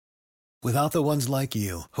Without the ones like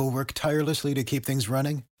you, who work tirelessly to keep things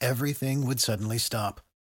running, everything would suddenly stop.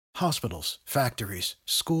 Hospitals, factories,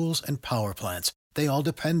 schools, and power plants, they all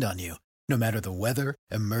depend on you. No matter the weather,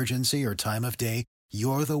 emergency, or time of day,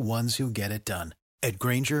 you're the ones who get it done. At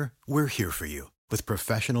Grainger, we're here for you with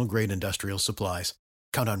professional-grade industrial supplies.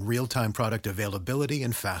 Count on real-time product availability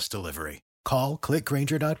and fast delivery. Call, click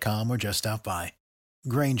Grainger.com, or just stop by.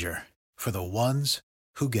 Grainger, for the ones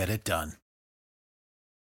who get it done.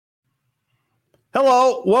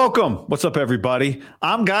 Hello, welcome. What's up, everybody?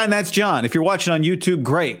 I'm Guy, and that's John. If you're watching on YouTube,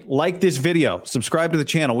 great. Like this video. Subscribe to the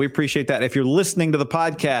channel. We appreciate that. If you're listening to the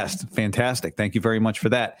podcast, fantastic. Thank you very much for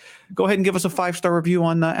that. Go ahead and give us a 5-star review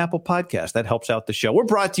on Apple Podcasts. That helps out the show. We're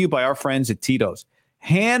brought to you by our friends at Tito's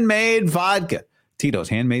Handmade Vodka. Tito's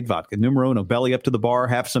Handmade Vodka. Numero uno. Belly up to the bar.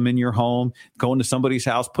 Have some in your home. Go into somebody's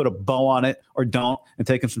house. Put a bow on it, or don't, and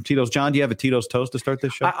take them some Tito's. John, do you have a Tito's toast to start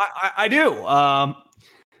this show? I do.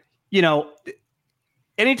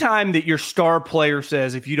 Anytime that your star player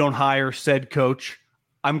says, if you don't hire said coach,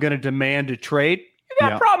 I'm going to demand a trade, you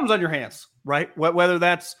got problems on your hands, right? Whether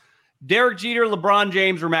that's Derek Jeter, LeBron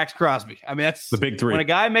James, or Max Crosby. I mean, that's the big three. When a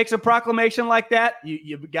guy makes a proclamation like that,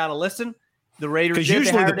 you got to listen. The Raiders, because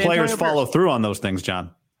usually the players follow through on those things,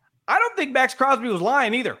 John. I don't think Max Crosby was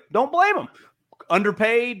lying either. Don't blame him.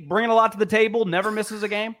 Underpaid, bringing a lot to the table, never misses a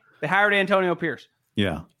game. They hired Antonio Pierce.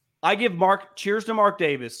 Yeah. I give cheers to Mark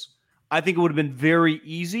Davis. I think it would have been very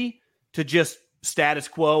easy to just status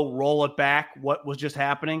quo, roll it back, what was just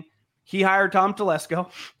happening. He hired Tom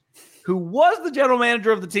Telesco, who was the general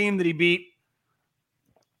manager of the team that he beat.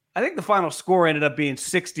 I think the final score ended up being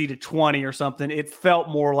 60-20 or something. It felt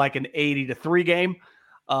more like an 80-3 game.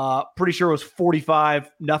 Pretty sure it was 45-0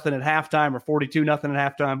 at halftime or 42-0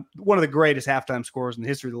 at halftime. One of the greatest halftime scores in the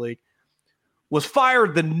history of the league. Was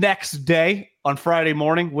fired the next day on Friday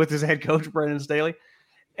morning with his head coach, Brandon Staley.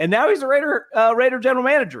 And now he's a Raider general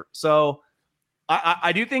manager. So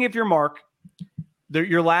I do think if you're Mark,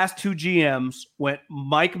 your last two GMs went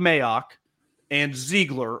Mike Mayock and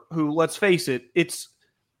Ziegler, who, let's face it, it's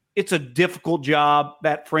a difficult job.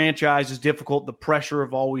 That franchise is difficult. The pressure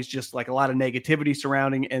of always just like a lot of negativity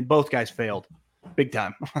surrounding, and both guys failed big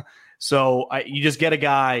time. So you just get a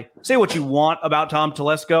guy, say what you want about Tom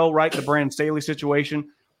Telesco, right? The Brandon Staley situation.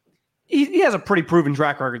 He has a pretty proven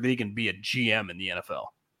track record that he can be a GM in the NFL.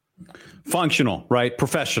 Functional, right?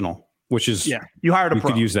 Professional, which is you hired a pro.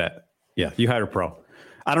 You could use that. Yeah, you hired a pro.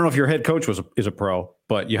 I don't know if your head coach is a pro,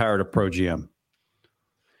 but you hired a pro GM.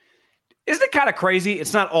 Isn't it kind of crazy?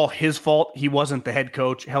 It's not all his fault. He wasn't the head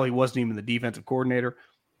coach. Hell, he wasn't even the defensive coordinator.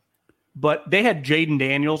 But they had Jaden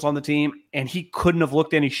Daniels on the team, and he couldn't have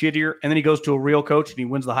looked any shittier. And then he goes to a real coach, and he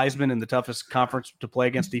wins the Heisman in the toughest conference to play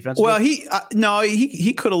against defensively. Well,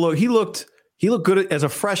 he could have looked. He looked good as a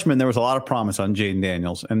freshman. There was a lot of promise on Jaden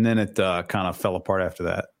Daniels, and then it kind of fell apart after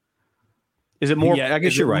that. Is it more? Yeah, I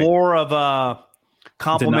guess you're right. More of a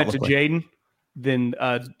compliment to Jaden than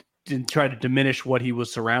try to diminish what he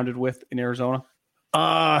was surrounded with in Arizona.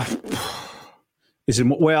 Is it?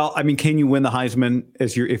 Well, I mean, can you win the Heisman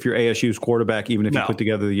if you're ASU's quarterback, even if you put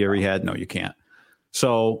together the year he had? No, you can't.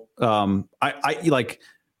 So I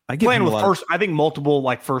give playing with first. I think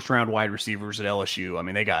multiple first round wide receivers at LSU. I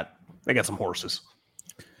mean, they got some horses.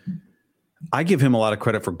 I give him a lot of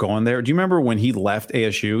credit for going there. Do you remember when he left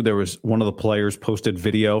ASU? There was one of the players posted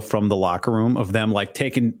video from the locker room of them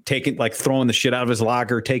taking throwing the shit out of his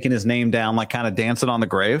locker, taking his name down, kind of dancing on the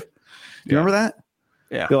grave. Do you remember that?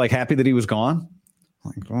 Yeah. They're happy that he was gone.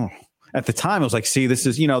 At the time, I was see, this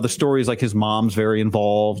is, the story is his mom's very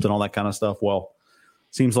involved and all that kind of stuff. Well,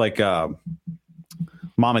 seems like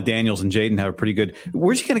Mama Daniels and Jaden have a pretty good.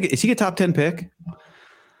 Where's he going to get? Is he a top 10 pick?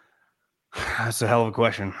 That's a hell of a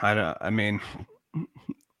question. I mean,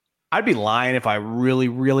 I'd be lying if I really,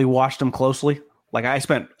 really watched him closely. I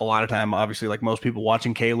spent a lot of time, obviously, like most people,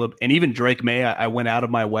 watching Caleb and even Drake May. I went out of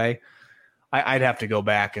my way. I'd have to go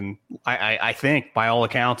back, and I think, by all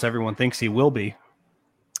accounts, everyone thinks he will be.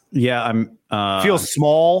 Yeah, I'm. Feels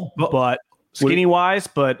small, but skinny wise.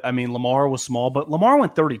 But I mean, Lamar was small, but Lamar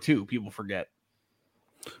went 32. People forget.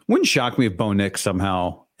 Wouldn't shock me if Bo Nix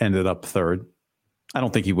somehow ended up third. I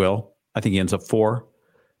don't think he will. I think he ends up 4.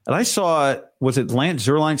 And I saw, was it Lance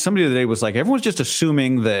Zierlein? Somebody today was everyone's just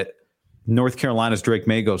assuming that North Carolina's Drake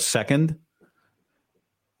May goes second,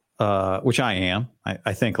 which I am.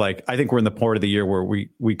 I think we're in the part of the year where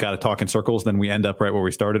we got to talk in circles. Then we end up right where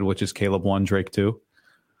we started, which is Caleb 1, Drake 2.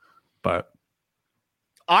 But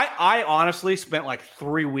I honestly spent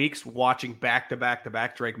 3 weeks watching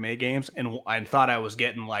back-to-back Drake May games, and I thought I was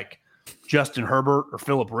getting Justin Herbert or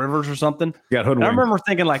Phillip Rivers or something. Yeah, I remember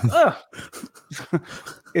thinking ugh.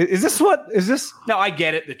 Is this? No, I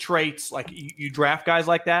get it. The traits, like you draft guys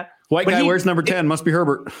like that. White guy wears number 10. Must be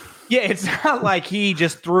Herbert. Yeah, it's not like he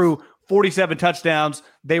just threw 47 touchdowns.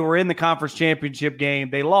 They were in the conference championship game.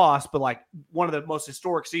 They lost, but like one of the most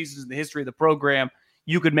historic seasons in the history of the program.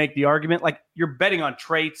 You could make the argument like you're betting on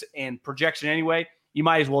traits and projection anyway. You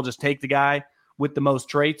might as well just take the guy with the most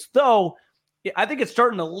traits. Though I think it's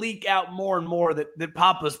starting to leak out more and more that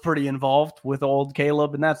Papa's pretty involved with old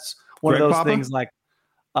Caleb, and that's one Greg of those Papa? things. Like,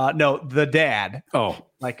 no, the dad. Oh,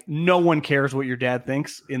 like no one cares what your dad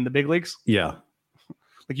thinks in the big leagues. yeah.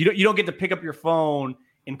 Like you don't get to pick up your phone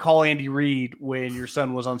and call Andy Reid when your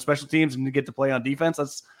son was on special teams and you get to play on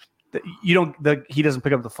defense. He doesn't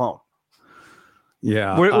pick up the phone.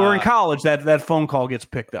 Yeah. We're in college. That phone call gets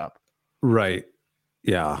picked up. Right.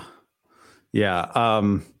 Yeah. Yeah.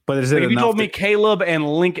 But is it like if you enough told me Caleb and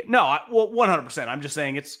Lincoln, no, 100%. I'm just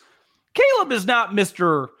saying Caleb is not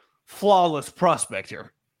Mr. Flawless prospect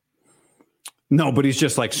here. No, but he's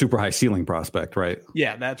just like super high ceiling prospect, right?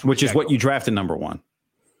 Yeah, that's which is what you drafted number 1.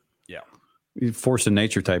 Yeah, force of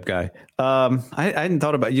nature type guy. I hadn't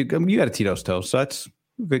thought about you. You got a Tito's toast, so that's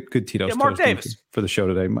good Tito's toast. Mark Davis for the show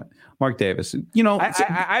today. Mark Davis. You know, I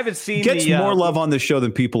haven't seen gets more love on this show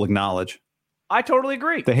than people acknowledge. I totally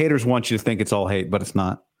agree. The haters want you to think it's all hate, but it's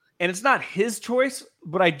not. And it's not his choice,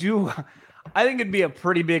 but I think it'd be a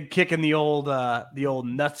pretty big kick in the old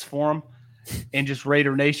nuts for him and just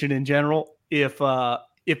Raider Nation in general. If the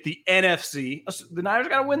NFC, the Niners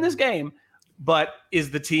got to win this game, but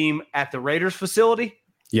is the team at the Raiders facility?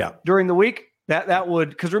 Yeah. During the week, that would,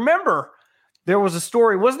 because remember, there was a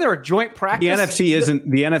story. Wasn't there a joint practice? The NFC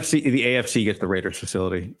isn't the NFC. The AFC gets the Raiders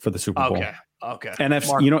facility for the Super Bowl. Okay.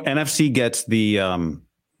 NFC, NFC gets the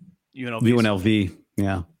UNLV.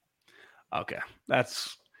 Yeah. Okay,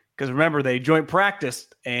 that's because remember they joint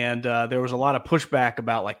practiced and there was a lot of pushback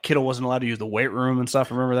about like Kittle wasn't allowed to use the weight room and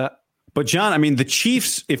stuff. Remember that? But John, I mean, the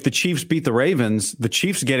Chiefs, if the Chiefs beat the Ravens, the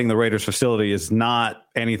Chiefs getting the Raiders facility is not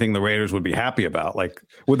anything the Raiders would be happy about. Like,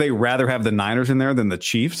 would they rather have the Niners in there than the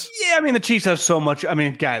Chiefs? Yeah, I mean, the Chiefs have so much. I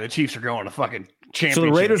mean, the Chiefs are going to fucking championship. So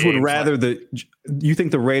the Raiders would rather like, you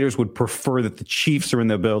think the Raiders would prefer that the Chiefs are in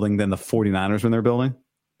their building than the 49ers are in their building?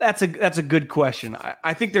 That's a good question.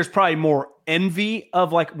 I think there's probably more envy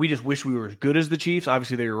of like, we just wish we were as good as the Chiefs.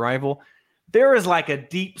 Obviously, they're your rival. There is like a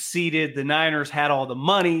deep-seated, the Niners had all the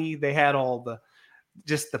money. They had all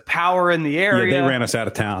just the power in the area. Yeah, they ran us out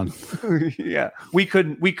of town. Yeah. We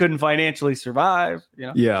couldn't financially survive. You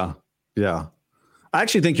know? Yeah. I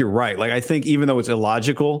actually think you're right. Like, I think even though it's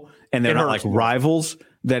illogical and they're not like rivals,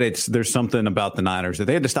 that there's something about the Niners that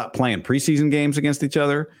they had to stop playing preseason games against each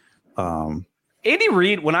other. Andy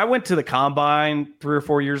Reid, when I went to the Combine 3 or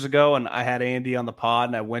 4 years ago and I had Andy on the pod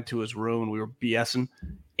and I went to his room and we were BSing,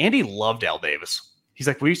 Andy loved Al Davis. He's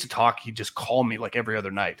like, we used to talk. He'd just call me like every other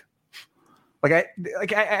night. I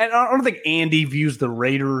don't think Andy views the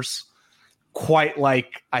Raiders quite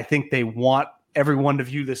like I think they want everyone to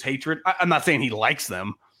view this hatred. I'm not saying he likes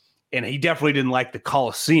them, and he definitely didn't like the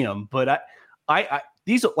Coliseum. But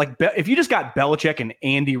these like if you just got Belichick and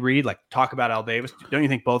Andy Reid like talk about Al Davis, don't you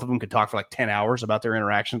think both of them could talk for like 10 hours about their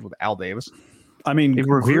interactions with Al Davis? I mean, they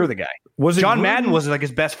revere the guy. John Madden was like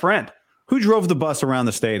his best friend. Who drove the bus around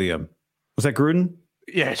the stadium? Was that Gruden?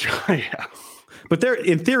 Yeah. But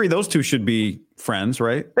in theory, those two should be friends,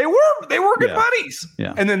 right? They were good buddies.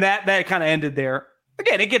 Yeah. And then that kind of ended there.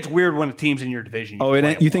 Again, it gets weird when a team's in your division.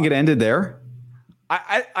 You think it ended there?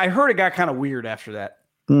 I heard it got kind of weird after that.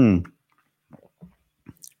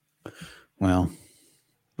 Well,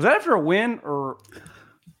 was that after a win or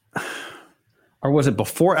was it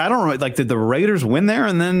before? I don't know. Like, did the Raiders win there?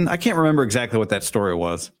 And then I can't remember exactly what that story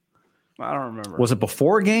was. I don't remember. Was it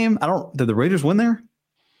before a game? Did the Raiders win there?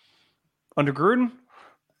 Under Gruden?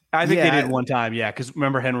 I think they did one time. Yeah. Cause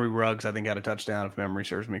remember Henry Ruggs, I think had a touchdown if memory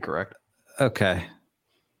serves me correct. Okay.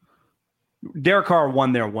 Derek Carr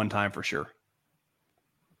won there one time for sure.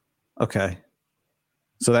 Okay.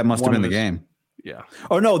 So that must have been the game. Yeah.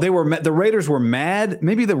 Oh no, the Raiders were mad.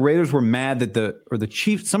 Maybe the Raiders were mad that the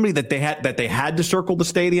Chiefs, somebody that they had to circle the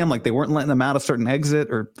stadium, like they weren't letting them out a certain exit,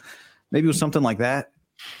 or maybe it was something like that.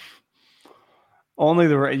 Only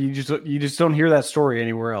you just don't hear that story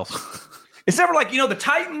anywhere else. It's never like, the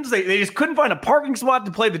Titans, they just couldn't find a parking spot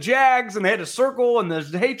to play the Jags and they had to circle and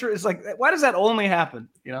there's the hatred. It's like, why does that only happen?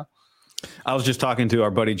 I was just talking to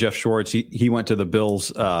our buddy Jeff Schwartz. He went to the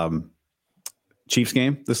Bills Chiefs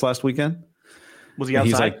game this last weekend. Was he outside?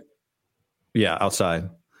 He's like, yeah, outside.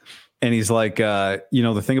 And he's like,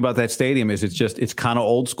 the thing about that stadium is it's kind of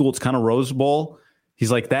old school. It's kind of Rose Bowl.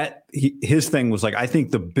 He's like that. His thing was like, I think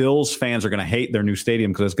the Bills fans are going to hate their new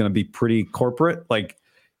stadium because it's going to be pretty corporate. Like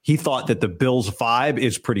he thought that the Bills vibe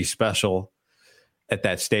is pretty special at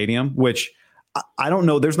that stadium, which I don't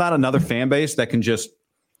know. There's not another fan base that can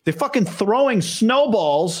they're fucking throwing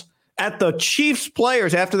snowballs at the Chiefs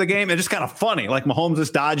players after the game. It's just kind of funny. Like Mahomes is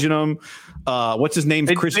dodging them. What's his name?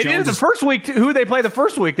 Chris Jones. They did the first week. Who they play the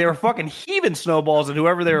first week? They were fucking heaving snowballs at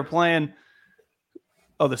whoever they were playing.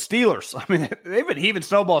 Oh, the Steelers. I mean, they've been heaving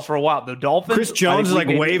snowballs for a while. The Dolphins. Chris Jones is like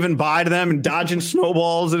waving by to them and dodging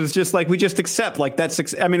snowballs. And it's just like, we just accept like that's,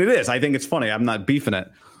 I mean, it is. I think it's funny. I'm not beefing it.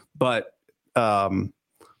 But,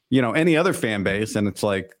 any other fan base. And it's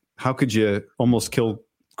like, how could you almost kill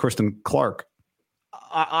Kristen Clark?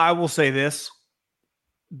 I will say this.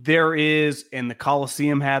 There is, and the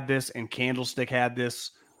Coliseum had this, and Candlestick had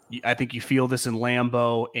this. I think you feel this in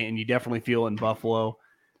Lambeau, and you definitely feel in Buffalo.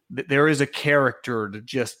 There is a character to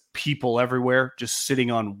just people everywhere, just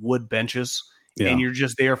sitting on wood benches, and you're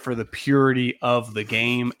just there for the purity of the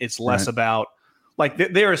game. It's less about, like,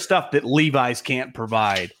 there is stuff that Levi's can't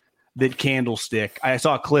provide that Candlestick. I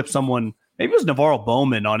saw a clip, someone, maybe it was Navarro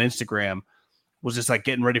Bowman on Instagram, was just like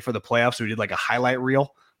getting ready for the playoffs. So he did like a highlight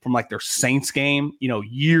reel from like their Saints game,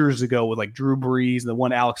 years ago with like Drew Brees, the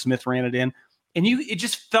one Alex Smith ran it in. And it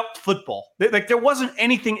just felt football. Like there wasn't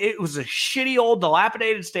anything. It was a shitty old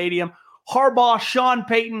dilapidated stadium. Harbaugh, Sean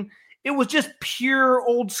Payton. It was just pure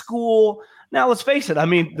old school. Now let's face it. I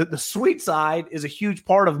mean, the sweet side is a huge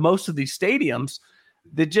part of most of these stadiums.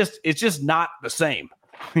 It's just not the same.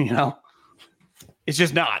 It's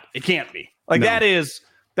just not. It can't be. Like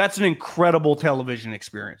that's an incredible television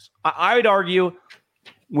experience. I would argue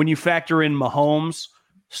when you factor in Mahomes,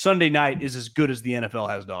 Sunday night is as good as the NFL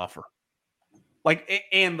has to offer. Like,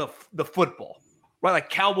 and the football, right? Like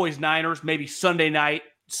Cowboys, Niners, maybe Sunday night,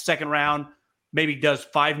 second round, maybe does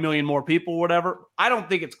 5 million more people, whatever. I don't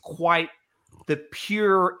think it's quite the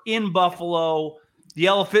pure in Buffalo, the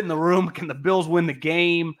elephant in the room. Can the Bills win the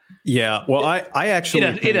game? Yeah. Well, I actually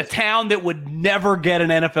in a town that would never get an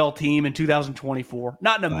NFL team in 2024,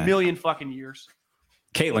 not in a million fucking years.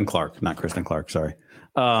 Caitlin Clark, not Kristen Clark. Sorry.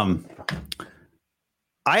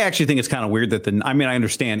 I actually think it's kind of weird that I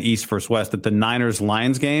understand East versus West, that the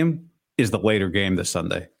Niners-Lions game is the later game this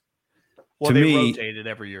Sunday. Well, they rotate it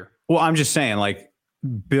every year. Well, I'm just saying, like,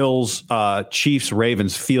 Bills, Chiefs,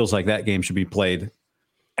 Ravens feels like that game should be played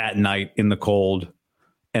at night in the cold,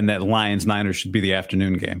 and that Lions-Niners should be the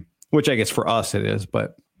afternoon game, which I guess for us it is,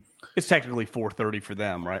 but... It's technically 4:30 for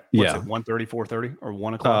them, right? What's it, 1:30, 4:30, or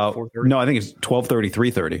 1 o'clock, 4:30? No, I think it's 12:30,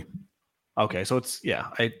 3:30. Okay, so it's,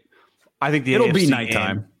 I think it'll be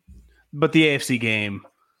nighttime, game, but the AFC game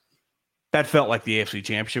that felt like the AFC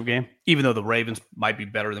Championship game, even though the Ravens might be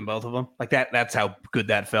better than both of them. Like that's how good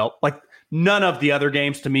that felt. Like none of the other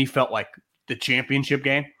games to me felt like the championship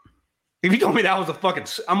game. If you told me that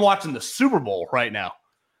was I'm watching the Super Bowl right now.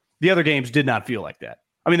 The other games did not feel like that.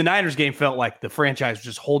 I mean, the Niners game felt like the franchise was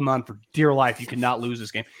just holding on for dear life. You could not lose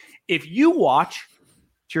this game. If you watch,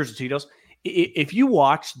 cheers to Tito's. If you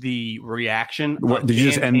watch the reaction, did you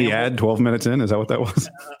just end the ad 12 minutes in? Is that what that was?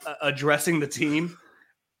 Addressing the team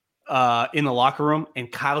in the locker room,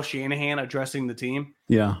 and Kyle Shanahan addressing the team.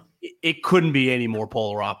 Yeah, it couldn't be any more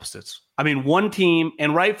polar opposites. I mean, one team,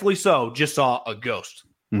 and rightfully so, just saw a ghost.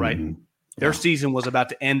 Right, their season was about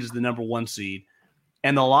to end as the number 1 seed,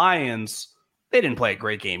 and the Lions, they didn't play a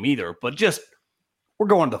great game either. But just we're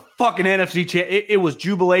going to the fucking NFC. It was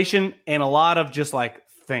jubilation and a lot of just like,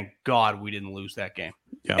 thank God we didn't lose that game.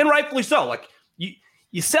 Yeah. And rightfully so. Like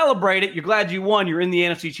you celebrate it. You're glad you won. You're in the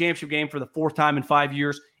NFC Championship game for the 4th time in 5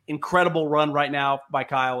 years. Incredible run right now by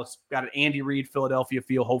Kyle. It's got an Andy Reid Philadelphia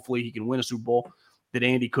feel. Hopefully he can win a Super Bowl that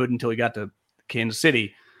Andy couldn't until he got to Kansas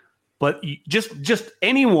City. But just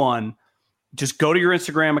anyone, just go to your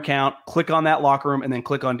Instagram account, click on that locker room, and then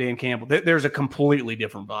click on Dan Campbell. There's a completely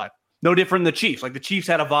different vibe. No different than the Chiefs. Like the Chiefs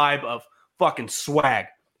had a vibe of fucking swag.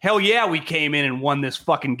 Hell yeah, we came in and won this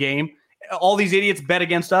fucking game. All these idiots bet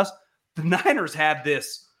against us. The Niners had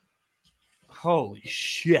this. Holy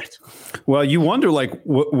shit. Well, you wonder, like,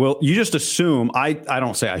 well, you just assume, I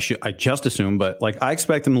don't say I just assume, but like I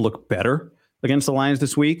expect them to look better against the Lions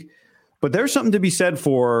this week. But there's something to be said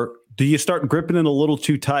for, do you start gripping it a little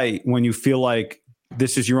too tight when you feel like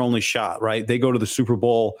this is your only shot, right? They go to the Super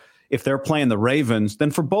Bowl. If they're playing the Ravens, then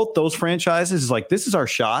for both those franchises, it's like, this is our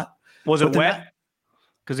shot. Was it wet?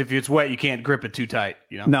 Because if it's wet, you can't grip it too tight.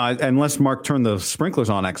 No, unless Mark turned the sprinklers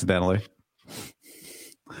on accidentally,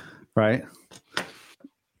 right?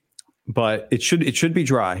 But it should be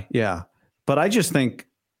dry, yeah. But I just think,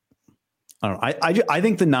 I don't know. I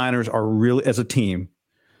think the Niners are really, as a team,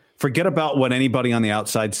 forget about what anybody on the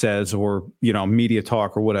outside says or media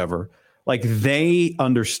talk or whatever. Like they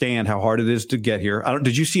understand how hard it is to get here.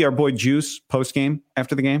 Did you see our boy Juice post game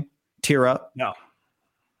after the game tear up? No.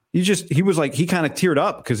 He kind of teared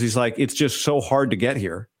up because he's like, it's just so hard to get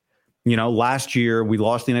here. Last year we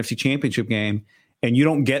lost the NFC Championship game, and you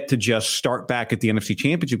don't get to just start back at the NFC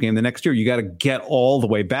Championship game the next year. You got to get all the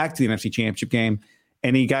way back to the NFC Championship game.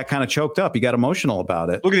 And he got kind of choked up. He got emotional about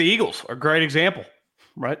it. Look at the Eagles, a great example,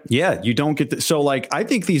 right? Yeah, you don't get so I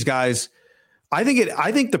think these guys. I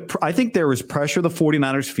think there is pressure the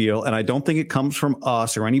 49ers feel, and I don't think it comes from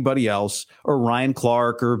us or anybody else or Ryan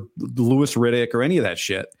Clark or Louis Riddick or any of that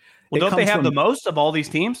shit. Well, don't they have the most of all these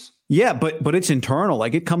teams? Yeah, but it's internal.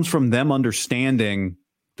 Like it comes from them understanding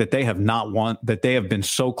that they have that they have been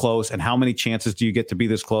so close, and how many chances do you get to be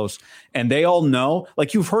this close? And they all know,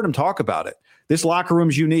 like you've heard them talk about it. This locker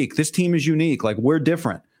room's unique. This team is unique. Like we're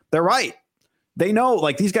different. They're right. They know,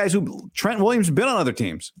 like these guys Trent Williams has been on other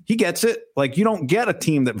teams. He gets it. Like you don't get a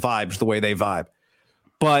team that vibes the way they vibe,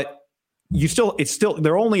 but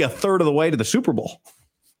they're only a third of the way to the Super Bowl.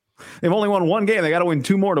 They've only won one game. They got to win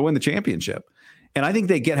two more to win the championship. And I think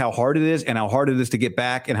they get how hard it is and how hard it is to get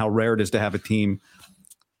back and how rare it is to have a team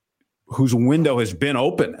whose window has been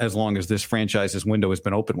open as long as this franchise's window has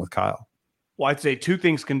been open with Kyle. Well, I'd say two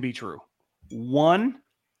things can be true. One,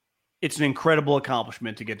 it's an incredible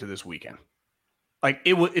accomplishment to get to this weekend. Like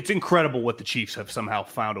it's incredible what the Chiefs have somehow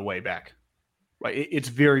found a way back. Right? It's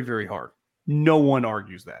very, very hard. No one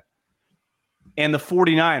argues that. And the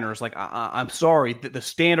 49ers, like I'm sorry, that the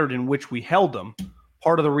standard in which we held them,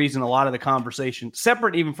 part of the reason a lot of the conversation,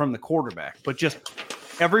 separate even from the quarterback, but just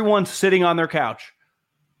everyone sitting on their couch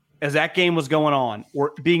as that game was going on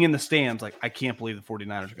or being in the stands, like I can't believe the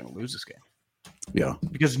 49ers are going to lose this game. Yeah.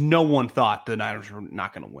 Because no one thought the Niners were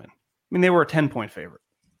not going to win. I mean, they were a 10-point favorite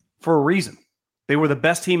for a reason. They were the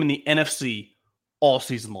best team in the NFC all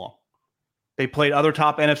season long. They played other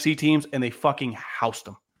top NFC teams, and they fucking housed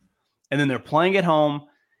them. And then they're playing at home,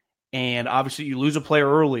 and obviously you lose a player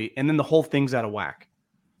early, and then the whole thing's out of whack.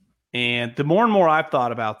 And the more and more I've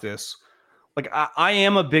thought about this, like I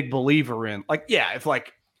am a big believer in, like, yeah, if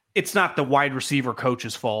like it's not the wide receiver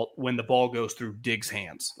coach's fault when the ball goes through Diggs'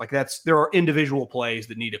 hands. Like there are individual plays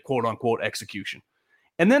that need a quote unquote execution.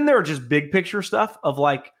 And then there are just big picture stuff of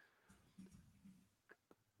like,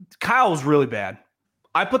 Kyle was really bad.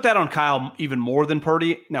 I put that on Kyle even more than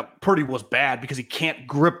Purdy. Now, Purdy was bad because he can't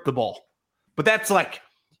grip the ball. But that's like,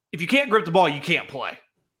 if you can't grip the ball, you can't play,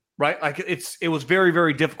 right? Like it was very,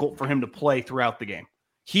 very difficult for him to play throughout the game.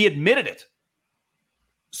 He admitted it.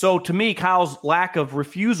 So to me, Kyle's lack of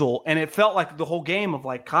refusal, and it felt like the whole game of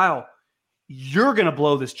like, Kyle, you're going to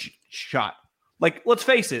blow this shot. Like, let's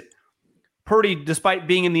face it, Purdy, despite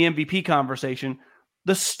being in the MVP conversation,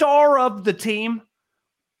 the star of the team,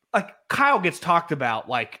 like Kyle gets talked about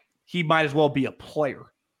like he might as well be a player,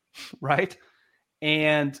 right?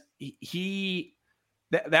 And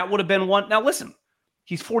that would have been one. Now listen,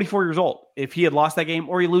 he's 44 years old. If he had lost that game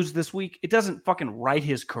or he loses this week, it doesn't fucking right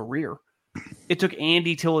his career. It took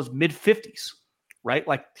Andy till his mid-50s, right?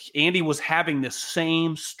 Like Andy was having this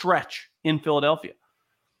same stretch in Philadelphia.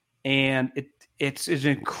 And it's an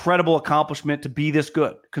incredible accomplishment to be this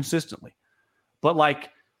good consistently. But like,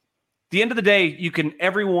 the end of the day,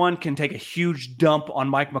 everyone can take a huge dump on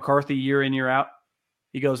Mike McCarthy year in, year out.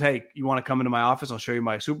 He goes, hey, you want to come into my office? I'll show you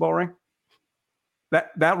my Super Bowl ring.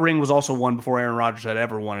 That ring was also won before Aaron Rodgers had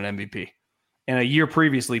ever won an MVP. And a year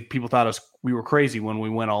previously, people thought we were crazy when we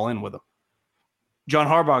went all in with him. John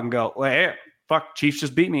Harbaugh can go, hey, fuck, Chiefs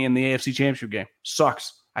just beat me in the AFC Championship game.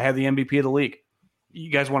 Sucks. I have the MVP of the league.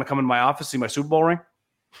 You guys want to come into my office, see my Super Bowl ring?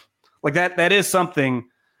 Like that is something.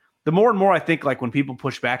 The more and more I think, like when people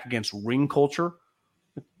push back against ring culture,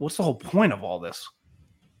 what's the whole point of all this,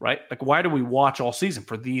 right? Like, why do we watch all season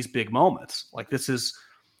for these big moments? Like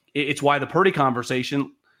it's why the Purdy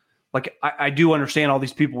conversation, like I do understand all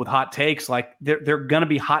these people with hot takes. Like they're going to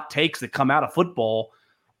be hot takes that come out of football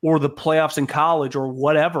or the playoffs in college or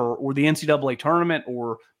whatever, or the NCAA tournament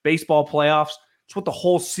or baseball playoffs. It's what the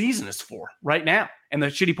whole season is for right now. And the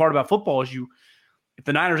shitty part about football is if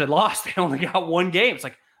the Niners had lost, they only got one game. It's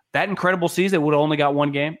like, that incredible season, they would have only got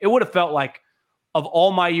one game. It would have felt like, of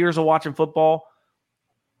all my years of watching football,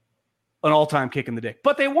 an all-time kick in the dick.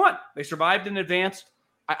 But they won. They survived in advance.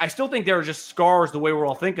 I still think there are just scars the way we're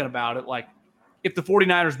all thinking about it. Like, if the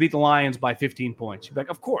 49ers beat the Lions by 15 points, you'd be like,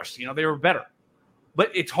 of course, they were better.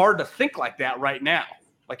 But it's hard to think like that right now.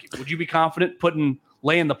 Like, would you be confident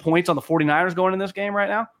laying the points on the 49ers going in this game right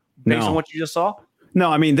now based on what you just saw? No,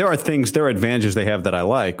 I mean, there are advantages they have that I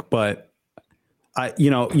like, but you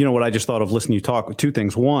know what I just thought of listening to you talk? Two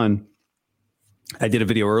things. One, I did a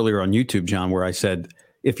video earlier on YouTube, John, where I said,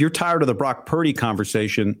 if you're tired of the Brock Purdy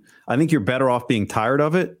conversation, I think you're better off being tired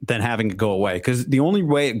of it than having it go away. Because the only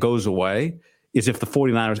way it goes away is if the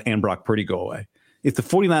 49ers and Brock Purdy go away. If the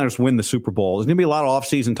 49ers win the Super Bowl, there's going to be a lot of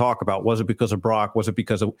offseason talk about, was it because of Brock? Was it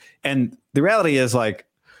because of, and the reality is like,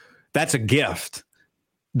 that's a gift.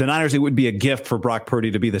 The Niners, it would be a gift for Brock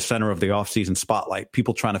Purdy to be the center of the offseason spotlight.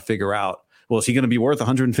 People trying to figure out, well, is he going to be worth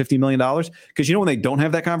 $150 million? Because when they don't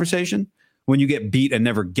have that conversation, when you get beat and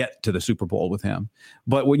never get to the Super Bowl with him.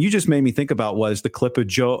 But what you just made me think about was the clip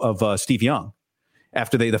of Steve Young,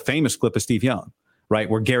 after the famous clip of Steve Young, right,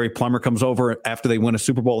 where Gary Plummer comes over after they win a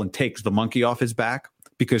Super Bowl and takes the monkey off his back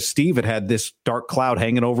because Steve had this dark cloud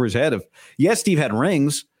hanging over his head of, yes, Steve had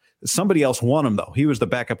rings. Somebody else won him, though. He was the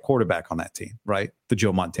backup quarterback on that team, right? The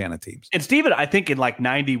Joe Montana teams. And Steven, I think in like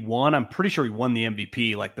 91, I'm pretty sure he won the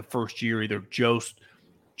MVP like the first year, either Joe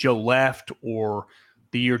left or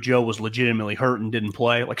the year Joe was legitimately hurt and didn't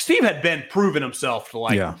play. Like Steve had been proven himself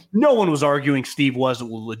to no one was arguing Steve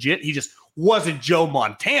wasn't legit. He just wasn't Joe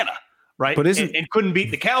Montana, right? But and couldn't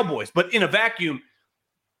beat the Cowboys. But in a vacuum,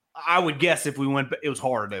 I would guess if we went, it was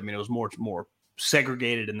hard. I mean, it was more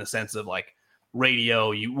segregated in the sense of like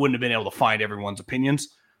radio. You wouldn't have been able to find everyone's opinions.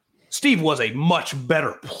 Steve was a much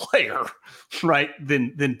better player, right,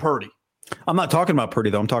 than Purdy. I'm not talking about Purdy,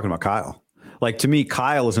 though. I'm talking about Kyle. Like, to me,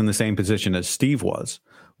 Kyle is in the same position as Steve was,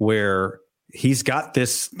 where he's got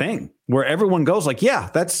this thing where everyone goes like, yeah,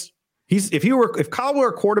 if Kyle were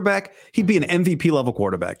a quarterback, he'd be an MVP level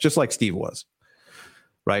quarterback, just like Steve was.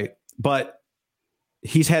 Right. But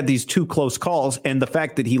he's had these two close calls. And the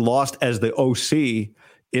fact that he lost as the OC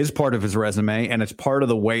is part of his resume, and it's part of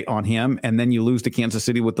the weight on him. And then you lose to Kansas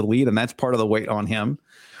City with the lead, and that's part of the weight on him.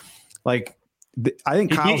 Like, I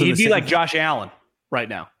think he'd be like Josh Allen right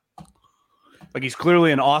now. Like, he's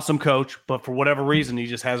clearly an awesome coach, but for whatever reason, he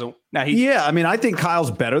just hasn't. I think Kyle's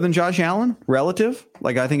better than Josh Allen relative.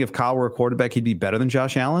 Like, I think if Kyle were a quarterback, he'd be better than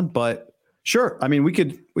Josh Allen. But sure, I mean, we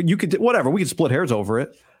could split hairs over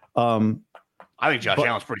it. I think Josh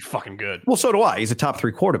Allen's pretty fucking good. Well, so do I. He's a top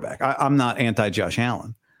 3 quarterback. I'm not anti Josh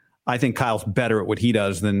Allen. I think Kyle's better at what he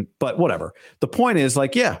does but whatever. The point is,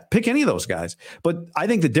 like, yeah, pick any of those guys. But I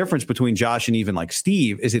think the difference between Josh and even like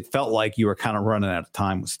Steve is it felt like you were kind of running out of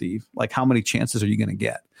time with Steve. Like, how many chances are you going to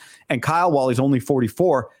get? And Kyle, while he's only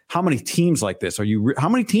 44, how many teams like this how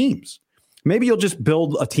many teams? Maybe you'll just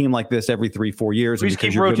build a team like this every 3-4 years. We just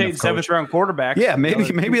keep rotating 7th round quarterbacks. Yeah,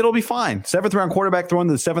 maybe it'll be fine. 7th round quarterback throwing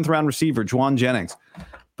to the 7th round receiver, Juwan Jennings.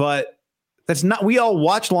 But that's not, we all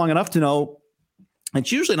watched long enough to know it's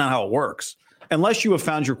usually not how it works, unless you have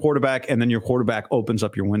found your quarterback and then your quarterback opens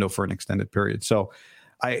up your window for an extended period. So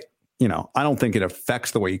I don't think it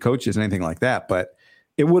affects the way he coaches and anything like that, but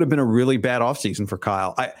it would have been a really bad offseason for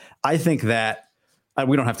Kyle. I think that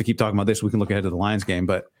we don't have to keep talking about this. We can look ahead to the Lions game,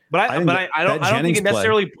 but I don't think it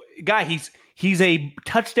necessarily he's a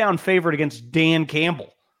touchdown favorite against Dan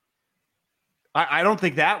Campbell. I don't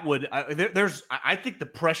think that would. I think the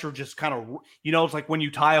pressure just kind of, it's like when you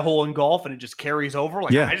tie a hole in golf and it just carries over.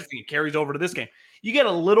 Like, I just think it carries over to this game. You get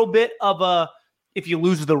a little bit of if you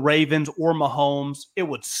lose to the Ravens or Mahomes, it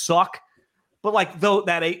would suck. But like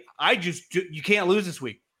you can't lose this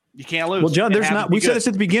week. You can't lose. Well, John, we said this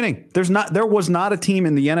at the beginning. There was not a team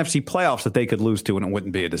in the NFC playoffs that they could lose to and it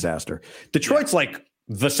wouldn't be a disaster. Detroit's like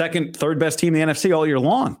the second, third best team in the NFC all year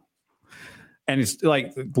long. And it's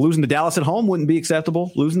like losing to Dallas at home wouldn't be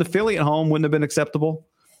acceptable. Losing to Philly at home wouldn't have been acceptable.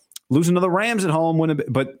 Losing to the Rams at home wouldn't have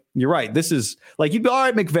been. But you're right. This is like, you'd be all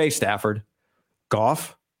right, McVay, Stafford,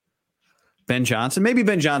 Goff, Ben Johnson. Maybe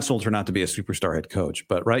Ben Johnson will turn out to be a superstar head coach.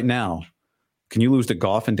 But right now, can you lose to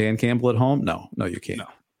Goff and Dan Campbell at home? No, you can't. No,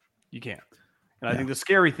 you can't. And I think the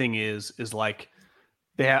scary thing is like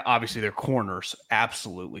they have, obviously their corners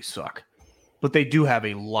absolutely suck. But they do have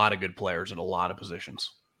a lot of good players at a lot of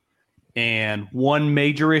positions. And one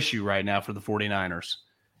major issue right now for the 49ers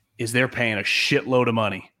is they're paying a shitload of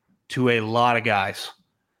money to a lot of guys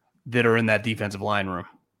that are in that defensive line room.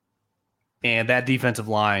 And that defensive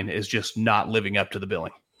line is just not living up to the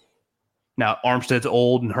billing. Now, Armstead's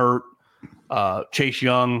old and hurt. Chase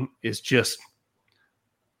Young is just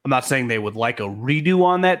 – I'm not saying they would like a redo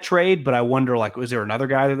on that trade, but I wonder, like, was there another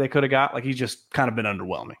guy that they could have got? Like, he's just kind of been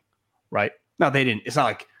underwhelming, right? No, they didn't. It's not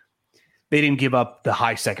like – they didn't give up the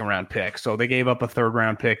high 2nd round pick. So they gave up a 3rd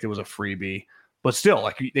round pick that was a freebie. But still,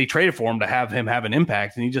 like, they traded for him to have him have an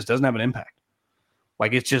impact, and he just doesn't have an impact.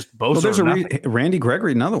 Like, it's just both. Well, Randy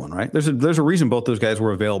Gregory, another one, right? There's a reason both those guys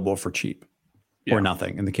were available for cheap or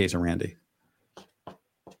nothing in the case of Randy.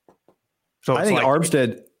 So I think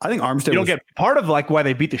Armstead. You don't get part of like why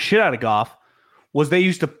they beat the shit out of Goff was they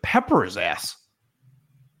used to pepper his ass.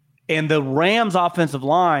 And the Rams offensive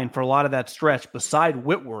line for a lot of that stretch, beside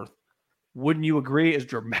Whitworth, wouldn't you agree, is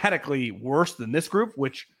dramatically worse than this group,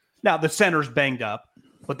 which now the center's banged up,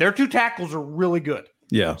 but their 2 tackles are really good.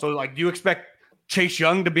 Yeah. So, like, do you expect Chase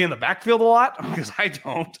Young to be in the backfield a lot? Because I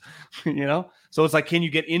don't, So it's like, can you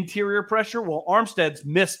get interior pressure? Well, Armstead's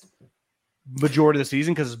missed majority of the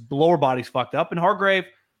season because his lower body's fucked up. And Hargrave,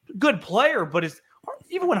 good player, but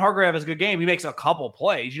even when Hargrave has a good game, he makes a couple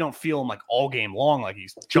plays. You don't feel him like all game long like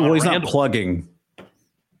he's John Well, he's Randall. not plugging.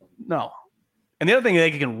 No. And the other thing,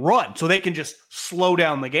 they can run, so they can just slow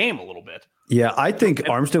down the game a little bit. Yeah, I think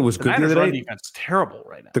Armstead was good the other day. Defense is terrible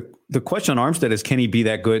right now. The question on Armstead is, can he be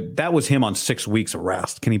that good? That was him on 6 weeks of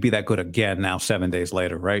rest. Can he be that good again now 7 days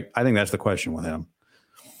later, right? I think that's the question with him.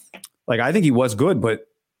 Like, I think he was good, but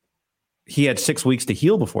he had 6 weeks to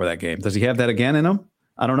heal before that game. Does he have that again in him?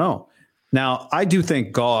 I don't know. Now, I do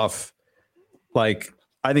think Goff, like,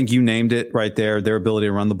 I think you named it right there, their ability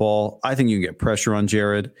to run the ball. I think you can get pressure on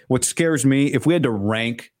Jared. What scares me, if we had to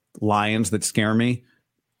rank Lions that scare me,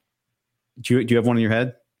 do you have one in your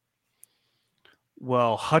head?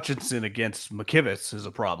 Well, Hutchinson against McKivitz is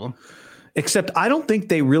a problem. Except I don't think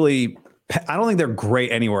they're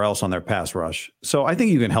great anywhere else on their pass rush. So I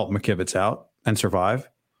think you can help McKivitz out and survive.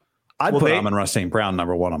 I'd put Amon-Ra St. Brown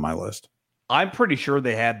number 1 on my list. I'm pretty sure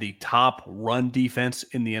they had the top run defense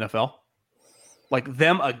in the NFL. Like,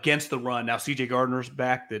 them against the run. Now, CJ Gardner's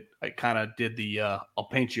back. That I kind of did the I'll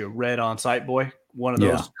paint you red on sight boy. One of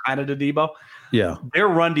those kind of to Debo. Yeah. Their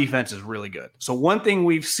run defense is really good. So one thing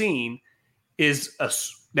we've seen is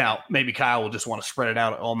now maybe Kyle will just want to spread it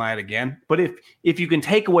out all night again. But if you can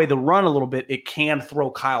take away the run a little bit, it can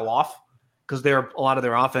throw Kyle off because a lot of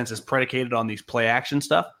their offense is predicated on these play action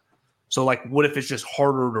stuff. So, like, what if it's just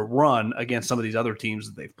harder to run against some of these other teams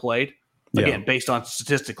that they've played? Again, based on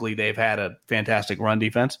statistically, they've had a fantastic run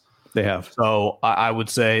defense. They have. So I would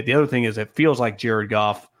say the other thing is it feels like Jared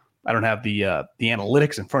Goff. I don't have the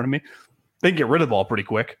analytics in front of me. They can get rid of the ball pretty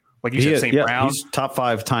quick. Like you said, St. Brown. He's top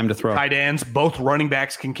 5 time to throw. Tight ends, both running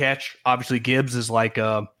backs can catch. Obviously, Gibbs is like,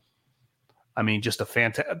 just a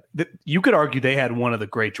fantastic. You could argue they had one of the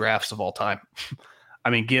great drafts of all time. I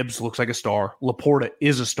mean, Gibbs looks like a star. Laporta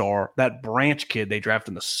is a star. That Branch kid they drafted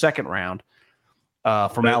in the 2nd round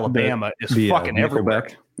from Alabama is fucking everywhere.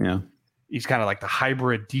 Yeah. He's kind of like the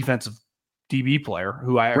hybrid defensive DB player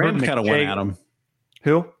who I heard Rams kind of went at him.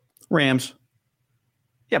 Who? Rams.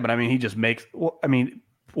 Yeah, but I mean, he just makes.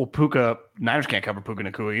 Puka. Niners can't cover Puka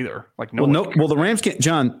Nacua either. Like the Rams can't.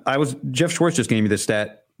 John, Jeff Schwartz just gave me this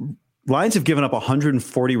stat. Lions have given up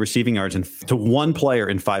 140 receiving yards to one player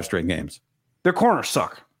in 5 straight games. Their corners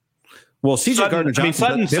suck. Well, CJ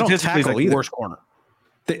Gardner-Johnson, they don't tackle like either. Worst corner.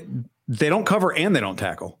 They don't cover and they don't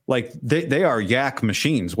tackle. Like they are yak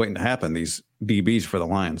machines waiting to happen. These DBs for the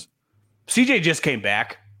Lions. CJ just came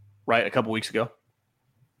back, right, a couple weeks ago.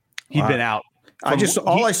 He'd been out. I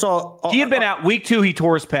saw. He had been out week 2. He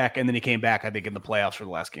tore his pec, and then he came back. I think in the playoffs for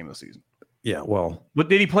the last game of the season. Yeah, well, but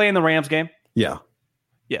did he play in the Rams game? Yeah,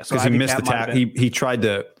 yeah. So because he missed the tackle. He tried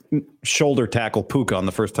to shoulder tackle Puka on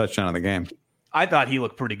the first touchdown of the game. I thought he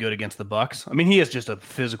looked pretty good against the Bucs. I mean, he is just a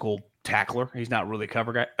physical tackler. He's not really a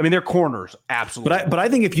cover guy. I mean, their corners absolutely. But I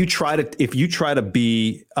think if you try to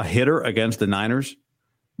be a hitter against the Niners,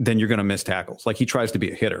 then you're going to miss tackles. Like he tries to be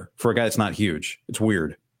a hitter for a guy that's not huge. It's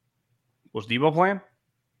weird. Was Debo playing?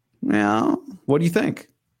 Yeah. What do you think?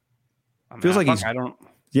 Feels like he's. I don't.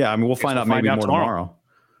 Yeah, I mean, we'll find out maybe more tomorrow.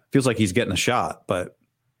 Feels like he's getting a shot, but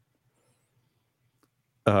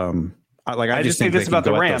I just think this about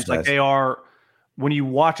the Rams. Like they are, when you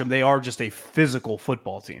watch them, they are just a physical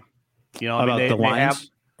football team. You know, about the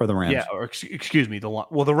Lions or the Rams? Yeah, or excuse me, the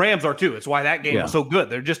Rams are too. It's why that game was so good.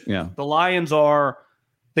 They're just the Lions are.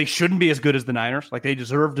 They shouldn't be as good as the Niners. Like they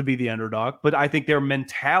deserve to be the underdog, but I think their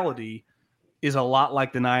mentality is a lot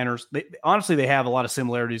like the Niners. Honestly, they have a lot of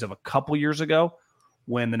similarities of a couple years ago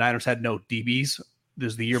when the Niners had no DBs.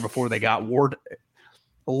 This is the year before they got Ward,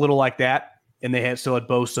 a little like that. And they still had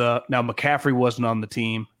Bosa. Now, McCaffrey wasn't on the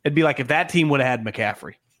team. It'd be like if that team would have had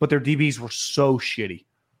McCaffrey, but their DBs were so shitty.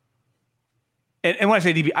 And when I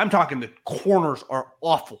say DB, I'm talking the corners are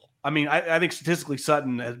awful. I mean, I think statistically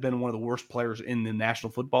Sutton has been one of the worst players in the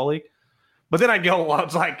National Football League. But then I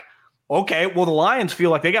was like, okay, well, the Lions feel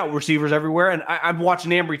like they got receivers everywhere. And I'm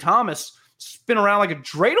watching Ambry Thomas spin around like a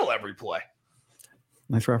dreidel every play.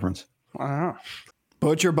 Nice reference. Wow.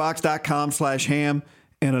 Butcherbox.com/ham.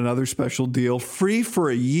 And another special deal, free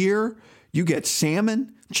for a year. You get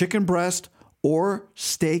salmon, chicken breast, or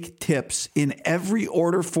steak tips in every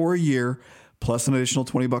order for a year, plus an additional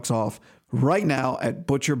 $20 off right now at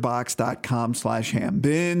butcherbox.com/ham.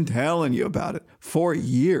 Been telling you about it for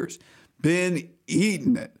years. Been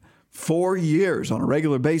eating it. 4 years on a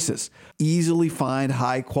regular basis. Easily find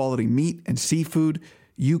high-quality meat and seafood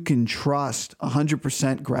you can trust.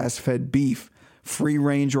 100% grass-fed beef,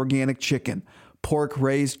 free-range organic chicken, pork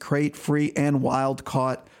raised crate-free and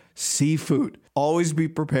wild-caught seafood. Always be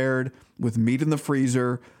prepared with meat in the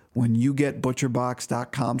freezer when you get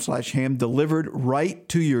butcherbox.com/ham delivered right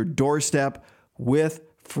to your doorstep with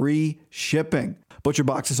free shipping.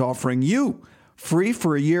 ButcherBox is offering you free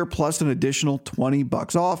for a year plus an additional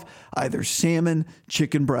 $20 off either salmon,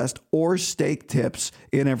 chicken breast, or steak tips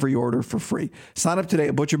in every order for free. Sign up today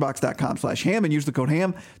at butcherbox.com/ham and use the code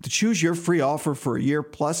HAM to choose your free offer for a year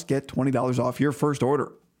plus get $20 off your first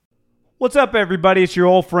order. What's up, everybody? It's your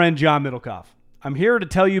old friend, John Middlecoff. I'm here to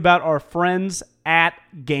tell you about our friends at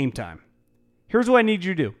Game Time. Here's what I need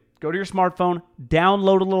you to do. Go to your smartphone,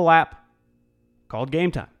 download a little app called Game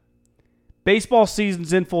Time. Baseball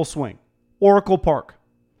season's in full swing. Oracle Park.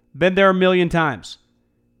 Been there a million times.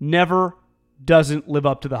 Never doesn't live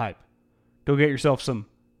up to the hype. Go get yourself some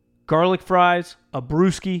garlic fries, a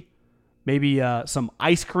brewski, maybe some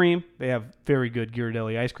ice cream. They have very good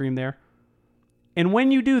Ghirardelli ice cream there. And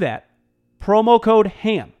when you do that, promo code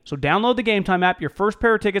HAM. So download the Game Time app. Your first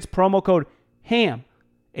pair of tickets, promo code HAM,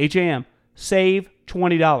 H-A-M, save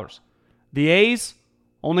 $20. The A's,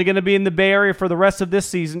 only going to be in the Bay Area for the rest of this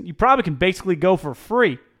season. You probably can basically go for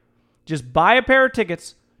free. Just buy a pair of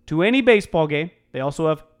tickets to any baseball game. They also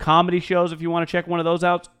have comedy shows if you want to check one of those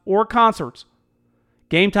out, or concerts.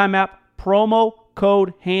 Game Time app, promo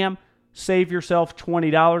code HAM, save yourself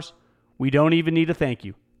 $20. We don't even need a thank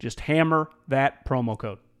you. Just hammer that promo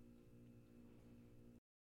code.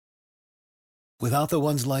 Without the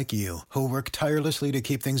ones like you, who work tirelessly to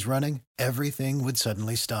keep things running, everything would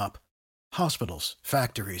suddenly stop. Hospitals,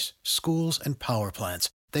 factories, schools, and power plants,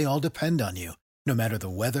 they all depend on you. No matter the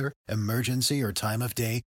weather, emergency, or time of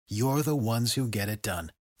day, you're the ones who get it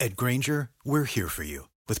done. At Grainger, we're here for you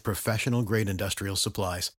with professional-grade industrial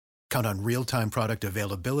supplies. Count on real-time product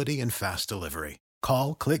availability and fast delivery.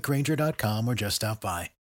 Call, click Grainger.com, or just stop by.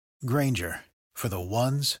 Grainger, for the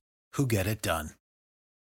ones who get it done.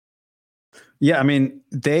 Yeah, I mean,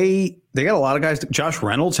 they got a lot of guys. Josh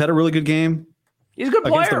Reynolds had a really good game. He's a good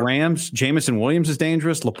player. Against the Rams. Jamison Williams is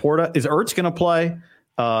dangerous. Laporta. Is Ertz going to play?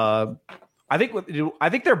 I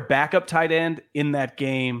think their backup tight end in that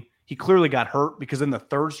game, he clearly got hurt because then the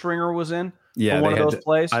third stringer was in for one of those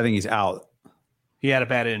plays. I think he's out. He had a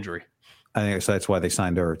bad injury. I think that's why they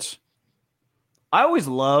signed Ertz. I always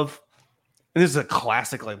love, and this is a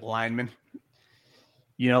classic like lineman,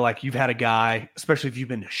 you know, like you've had a guy, especially if you've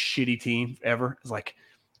been a shitty team ever, it's like,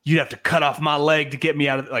 you'd have to cut off my leg to get me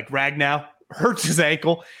out of, like Ragnow hurts his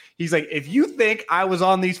ankle. He's like, if you think I was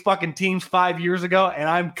on these fucking teams 5 years ago and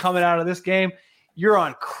I'm coming out of this game, you're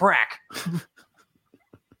on crack.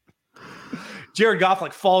 Jared Goff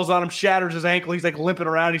like falls on him, shatters his ankle. He's like limping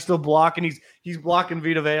around. He's still blocking. He's blocking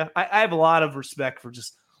Vita Vea. I have a lot of respect for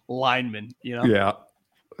just linemen, you know? Yeah.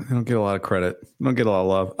 I don't get a lot of credit. I don't get a lot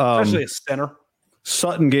of love. Especially a center.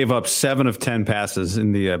 Sutton gave up 7 of 10 passes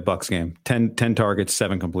in the Bucs game. 10 targets,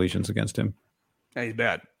 7 completions against him. Yeah, he's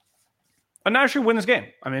bad. I'm not sure win this game.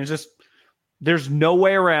 I mean, it's just there's no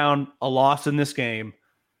way around a loss in this game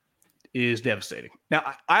is devastating.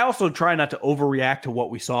 Now, I also try not to overreact to what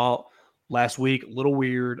we saw last week. A little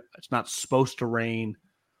weird. It's not supposed to rain.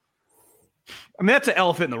 I mean, that's an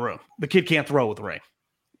elephant in the room. The kid can't throw with rain,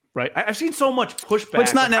 right? I've seen so much pushback. But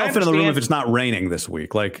it's not an elephant in the room if it's not raining this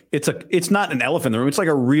week. Like it's not an elephant in the room. It's like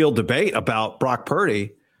a real debate about Brock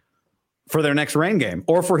Purdy for their next rain game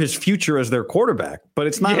or for his future as their quarterback. But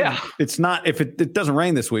it's not, It's not, if it doesn't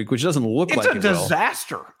rain this week, which doesn't look like it will. It's a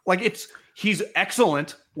disaster. Like he's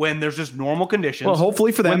excellent when there's just normal conditions. Well,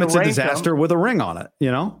 hopefully for them, it's a disaster with a ring on it, you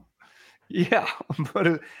know? Yeah.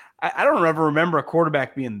 But I don't ever remember a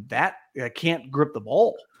quarterback being that can't grip the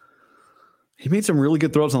ball. He made some really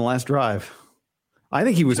good throws on the last drive. I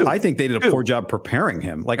think they did a poor job preparing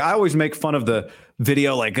him. Like I always make fun of the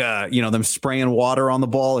video, like, them spraying water on the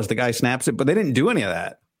ball as the guy snaps it, but they didn't do any of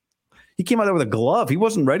that. He came out there with a glove. He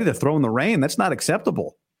wasn't ready to throw in the rain. That's not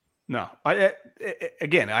acceptable. No, I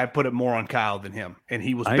put it more on Kyle than him, and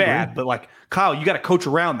he was bad. Agree. But like Kyle, you got to coach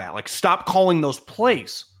around that. Like stop calling those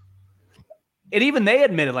plays. And even they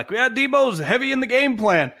admitted, like, yeah, Debo's heavy in the game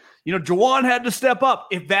plan. You know, Juwan had to step up.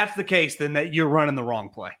 If that's the case, then that you're running the wrong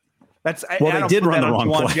play. They did run the wrong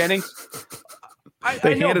Juwan play. Jennings.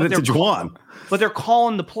 They handed it to Juwan. But they're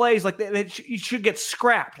calling the plays like you should get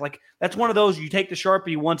scrapped. Like that's one of those you take the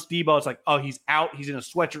Sharpie once Debo. It's like, oh, he's out. He's in a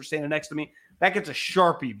sweatshirt standing next to me. That gets a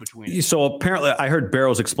Sharpie between them. So apparently, I heard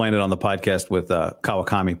Barrows explain it on the podcast with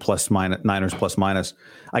Kawakami Niners plus minus.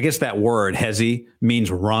 I guess that word hezi means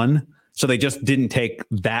run. So they just didn't take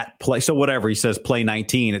that play. So whatever he says, play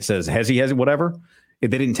 19, it says, has he, whatever. They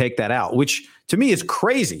didn't take that out, which to me is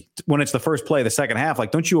crazy when it's the first play of the second half. Like,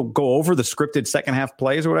 don't you go over the scripted second half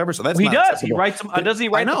plays or whatever? So that's he not does. acceptable. He writes them. Doesn't he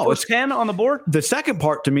write the first 10 on the board? The second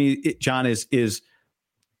part to me, John, is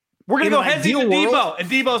we're going to go heads to Debo. World, and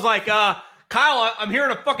Debo's like, Kyle, I'm hearing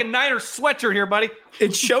a fucking Niners sweatshirt here, buddy.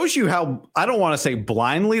 It shows you how, I don't want to say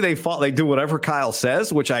blindly they do whatever Kyle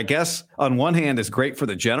says, which I guess on one hand is great for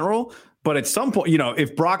the general. But at some point,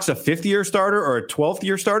 if Brock's a 5th-year starter or a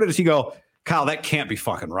 12th-year starter, does he go, Kyle, that can't be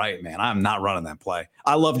fucking right, man. I'm not running that play.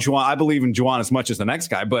 I love Juwan. I believe in Juwan as much as the next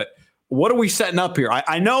guy. But what are we setting up here?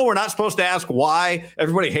 I know we're not supposed to ask why.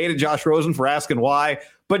 Everybody hated Josh Rosen for asking why.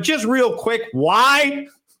 But just real quick, why?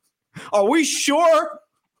 Are we sure?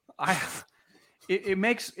 It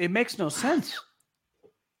makes no sense.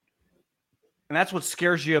 And that's what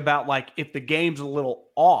scares you about, like, if the game's a little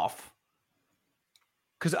off.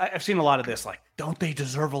 Because I've seen a lot of this, like, don't they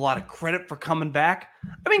deserve a lot of credit for coming back?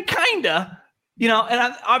 I mean, kind of.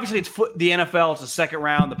 And obviously it's the NFL. It's the second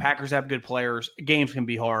round. The Packers have good players. Games can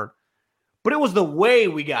be hard. But it was the way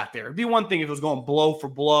we got there. It'd be one thing if it was going blow for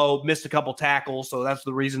blow, missed a couple tackles, so that's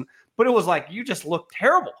the reason. But it was like, you just looked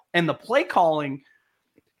terrible. And the play calling,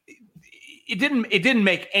 it didn't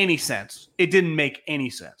make any sense. It didn't make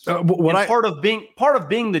any sense. Part of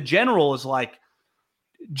being the general is like,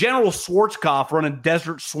 General Schwarzkopf running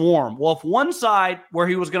Desert Swarm. Well, if one side where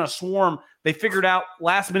he was going to swarm, they figured out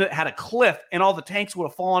last minute had a cliff and all the tanks would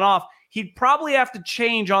have fallen off, he'd probably have to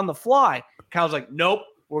change on the fly. Kyle's like, nope,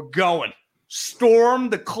 we're going.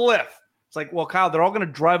 Storm the cliff. It's like, well, Kyle, they're all going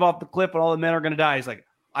to drive off the cliff and all the men are going to die. He's like,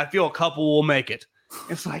 I feel a couple will make it.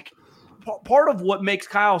 It's like part of what makes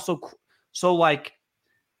Kyle so like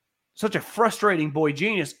such a frustrating boy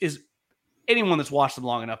genius is anyone that's watched him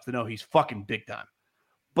long enough to know he's fucking big time.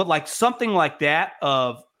 But like something like that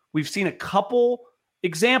we've seen a couple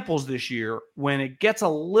examples this year when it gets a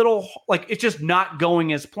little like it's just not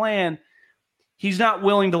going as planned. He's not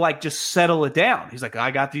willing to like just settle it down. He's like,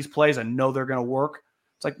 I got these plays. I know they're going to work.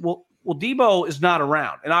 It's like, well, Debo is not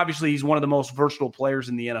around. And obviously he's one of the most versatile players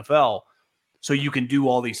in the NFL. So you can do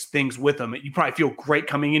all these things with him. You probably feel great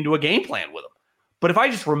coming into a game plan with him. But if I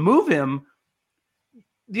just remove him,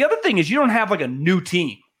 the other thing is you don't have like a new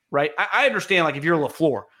team. Right, I understand. Like if you're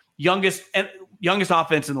LaFleur, youngest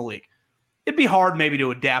offense in the league, it'd be hard maybe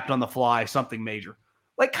to adapt on the fly, something major.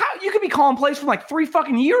 Like you could be calling plays from like 3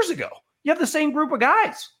 fucking years ago. You have the same group of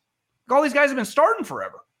guys. All these guys have been starting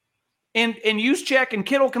forever, and Juszczyk and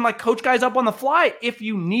Kittle can like coach guys up on the fly if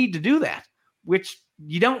you need to do that, which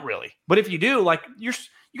you don't really. But if you do, like you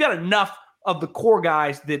got enough of the core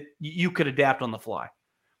guys that you could adapt on the fly.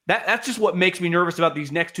 That's just what makes me nervous about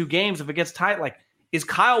these next 2 games. If it gets tight, like. Is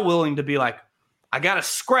Kyle willing to be like, I got to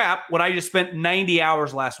scrap what I just spent 90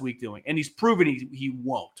 hours last week doing? And he's proven he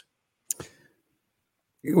won't.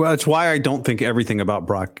 Well, it's why I don't think everything about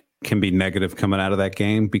Brock can be negative coming out of that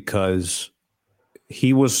game, because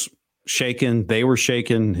he was shaken. They were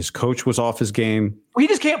shaken. His coach was off his game. Well, he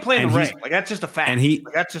just can't play in the ring. Like, that's just a fact. And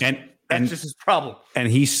that's just his problem. And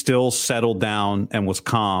he still settled down and was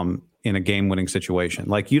calm in a game-winning situation.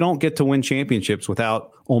 Like, you don't get to win championships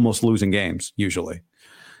without almost losing games, usually.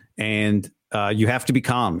 And you have to be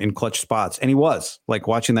calm in clutch spots. And he was. Like,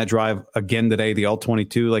 watching that drive again today, the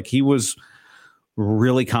All-22, like, he was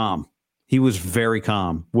really calm. He was very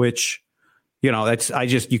calm, which, you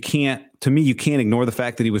can't ignore the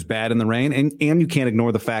fact that he was bad in the rain. And you can't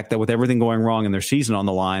ignore the fact that with everything going wrong in their season on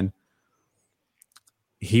the line,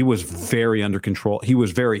 he was very under control. He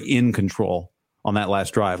was very in control on that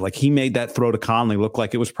last drive. Like, he made that throw to Conley look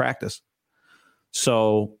like it was practice.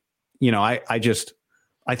 So,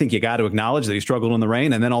 I think you got to acknowledge that he struggled in the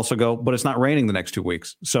rain, and then also go, but it's not raining the next 2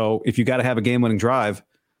 weeks. So if you got to have a game-winning drive,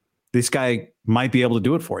 this guy might be able to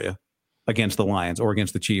do it for you against the Lions or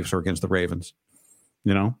against the Chiefs or against the Ravens.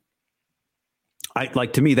 To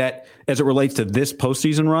me, that as it relates to this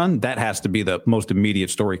postseason run, that has to be the most immediate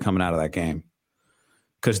story coming out of that game,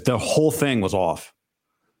 because the whole thing was off.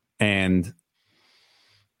 And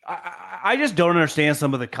I just don't understand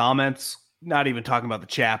some of the comments, not even talking about the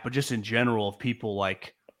chat, but just in general, of people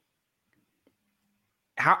like,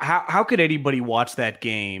 how could anybody watch that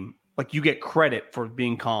game? Like, you get credit for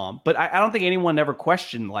being calm, but I don't think anyone ever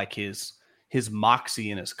questioned like his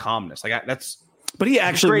moxie and his calmness. Like, but he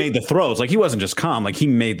actually made the throws. Like, he wasn't just calm. Like, he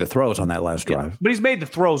made the throws on that last drive. But he's made the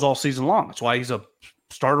throws all season long. That's why he's a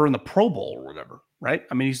starter in the Pro Bowl or whatever, right?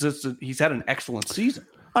 I mean, he's had an excellent season.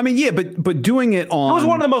 I mean, yeah, but doing it on... It was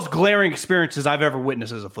one of the most glaring experiences I've ever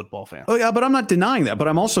witnessed as a football fan. Oh, yeah, but I'm not denying that. But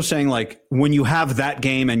I'm also saying, like, when you have that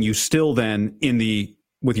game and you still then, in the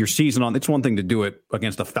with your season on. It's one thing to do it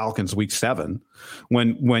against the Falcons week 7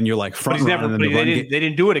 when you're like front running. They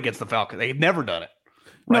didn't do it against the Falcons. They've never done it.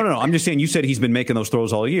 Right? No. I'm just saying, you said he's been making those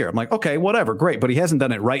throws all year. I'm like, okay, whatever, great. But he hasn't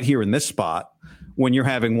done it right here in this spot when you're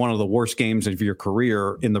having one of the worst games of your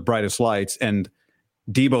career in the brightest lights and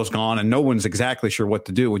Debo's gone and no one's exactly sure what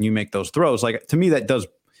to do when you make those throws. Like, to me,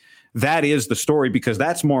 that is the story, because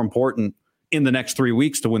that's more important in the next 3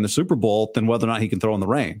 weeks to win the Super Bowl than whether or not he can throw in the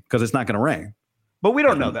rain, because it's not going to rain. But we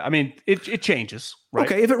don't know that. I mean, it changes, right?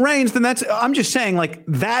 Okay, if it rains, then I'm just saying, like,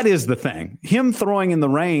 that is the thing. Him throwing in the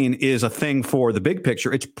rain is a thing for the big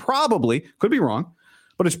picture. It's probably, could be wrong,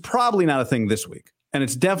 but it's probably not a thing this week. And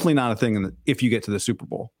it's definitely not a thing if you get to the Super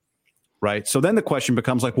Bowl, right? So then the question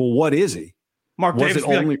becomes like, well, what is he? Mark Davis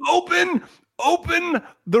be like, open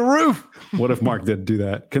the roof. What if Mark did do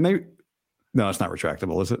that? Can they? No, it's not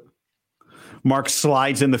retractable, is it? Mark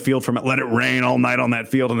slides in the field from it, let it rain all night on that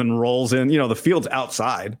field, and then rolls in. The field's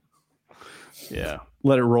outside. Yeah.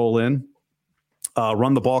 Let it roll in.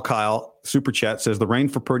 Run the ball, Kyle. Super Chat says the rain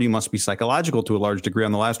for Purdy must be psychological to a large degree.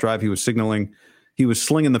 On the last drive, he was slinging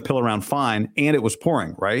the pill around fine, and it was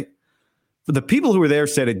pouring, right? But the people who were there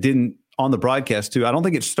said it didn't on the broadcast, too. I don't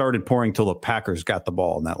think it started pouring till the Packers got the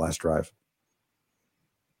ball in that last drive.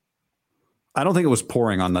 I don't think it was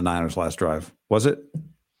pouring on the Niners last drive. Was it?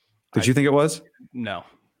 Did you think it was? No.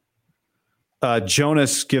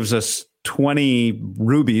 Jonas gives us 20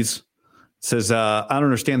 rubies. Says, I don't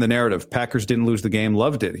understand the narrative. Packers didn't lose the game.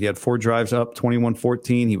 Love did. He had 4 drives up,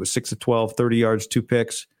 21-14. He was 6 of 12, 30 yards, 2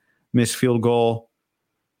 picks, missed field goal,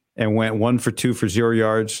 and went 1 for 2 for 0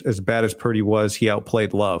 yards. As bad as Purdy was, he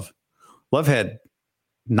outplayed Love. Love had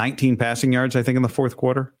 19 passing yards, I think, in the fourth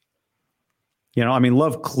quarter.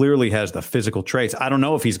 Love clearly has the physical traits. I don't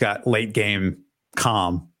know if he's got late game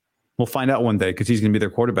calm. We'll find out one day, because he's going to be their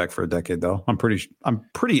quarterback for a decade, though.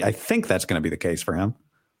 I think that's going to be the case for him.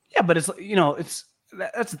 Yeah, but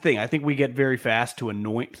that's the thing. I think we get very fast to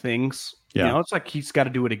anoint things. Yeah. It's like he's got to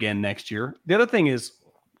do it again next year. The other thing is,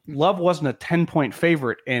 Love wasn't a 10-point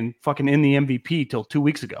favorite and fucking in the MVP till 2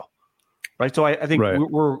 weeks ago, right? So I think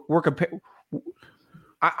we're comparing.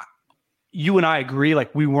 You and I agree,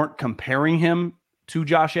 like, we weren't comparing him to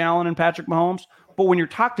Josh Allen and Patrick Mahomes, but when you're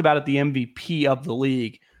talked about at the MVP of the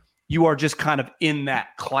league, you are just kind of in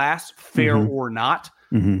that class, fair or not.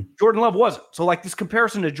 Mm-hmm. Jordan Love wasn't. So, like, this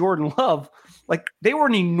comparison to Jordan Love, like, they were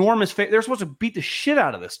an enormous they're supposed to beat the shit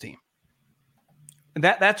out of this team. And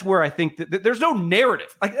that's where I think that there's no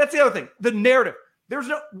narrative. Like, that's the other thing. The narrative.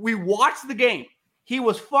 We watched the game. He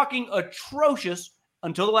was fucking atrocious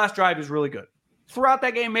until the last drive. He was really good. Throughout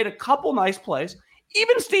that game, made a couple nice plays.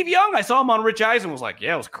 Even Steve Young, I saw him on Rich Eisen, was like,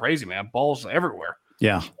 yeah, it was crazy, man. Balls everywhere.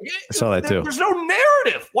 Yeah, I saw that too. There's no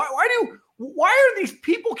narrative. Why are these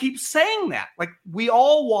people keep saying that? Like, we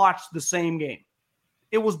all watched the same game.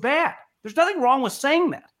 It was bad. There's nothing wrong with saying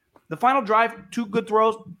that. The final drive, 2 good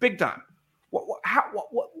throws, big time.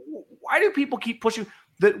 Why do people keep pushing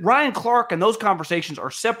that? Ryan Clark and those conversations are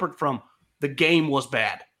separate from the game was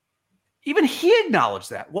bad. Even he acknowledged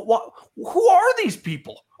that. Who are these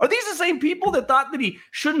people? Are these the same people that thought that he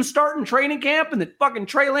shouldn't start in training camp and that fucking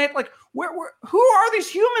Trey Lance? Like, who are these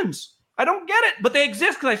humans? I don't get it, but they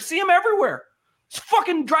exist because I see them everywhere. It's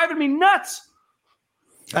fucking driving me nuts.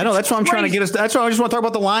 I know. That's why I'm trying to get us. That's why I just want to talk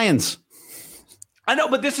about the Lions. I know,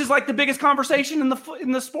 but this is like the biggest conversation in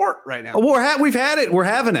the sport right now. We've had it. We're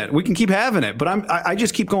having it. We can keep having it. But I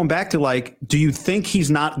just keep going back to, like, do you think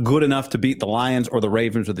he's not good enough to beat the Lions or the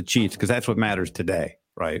Ravens or the Chiefs? Because that's what matters today,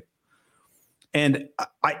 right? And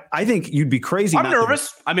I think you'd be crazy. I'm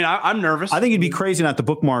nervous. I'm nervous. I think you'd be crazy not to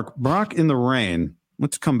bookmark Brock in the rain.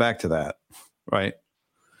 Let's come back to that, right?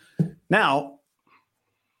 Now,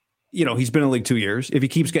 he's been in the league 2 years. If he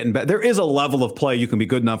keeps getting better, there is a level of play you can be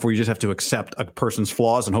good enough where you just have to accept a person's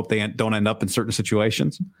flaws and hope they don't end up in certain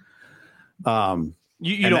situations.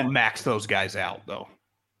 You don't max those guys out, though.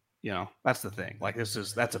 That's the thing. Like,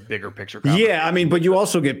 that's a bigger picture. Yeah, but you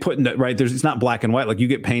also get put into, right, it's not black and white. Like, you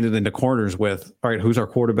get painted into corners with, all right, who's our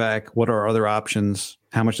quarterback? What are our other options?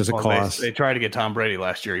 How much does it cost? They tried to get Tom Brady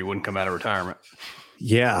last year. He wouldn't come out of retirement.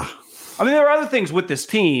 Yeah. There are other things with this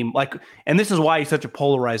team, like, and this is why he's such a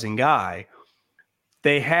polarizing guy.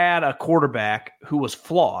 They had a quarterback who was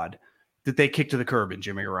flawed that they kicked to the curb in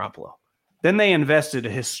Jimmy Garoppolo. Then they invested a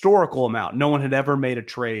historical amount. No one had ever made a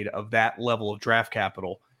trade of that level of draft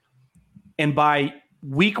capital. And by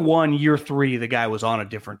week 1, year 3, the guy was on a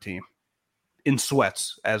different team in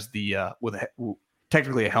sweats as with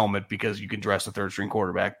technically a helmet, because you can dress a third string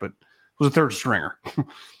quarterback, but was a third stringer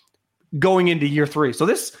going into year 3. So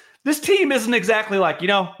this team isn't exactly like,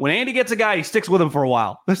 when Andy gets a guy, he sticks with him for a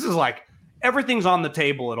while. This is like everything's on the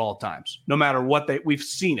table at all times, no matter what we've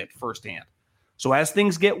seen it firsthand. So as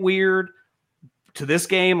things get weird to this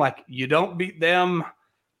game, like you don't beat them,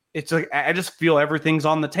 it's like I just feel everything's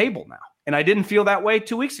on the table now. And I didn't feel that way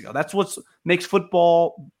 2 weeks ago. That's what makes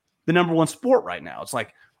football the number one sport right now. It's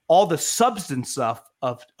like all the substance stuff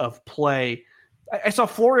of play. I saw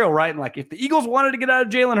Florio writing, like, if the Eagles wanted to get out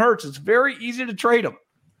of Jalen Hurts, it's very easy to trade him.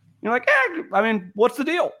 You're like, I mean, what's the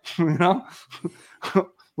deal?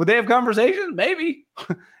 Would they have conversations? Maybe.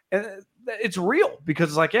 And it's real because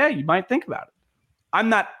it's like, yeah, you might think about it. I'm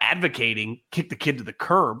not advocating kick the kid to the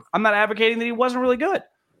curb. I'm not advocating that he wasn't really good.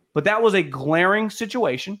 But that was a glaring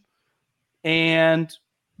situation. And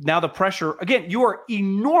now the pressure, again, you are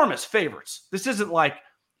enormous favorites. This isn't like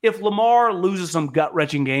if Lamar loses some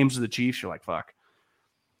gut-wrenching games to the Chiefs, you're like, fuck.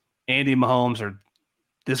 Andy Mahomes or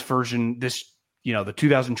this version, the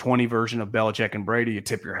 2020 version of Belichick and Brady, you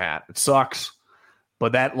tip your hat. It sucks,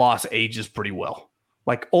 but that loss ages pretty well.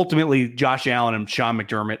 Like ultimately, Josh Allen and Sean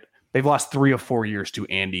McDermott, they've lost 3 or 4 years to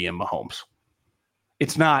Andy and Mahomes.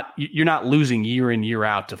 It's not, you're not losing year in, year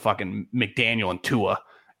out to fucking McDaniel and Tua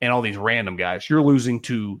and all these random guys. You're losing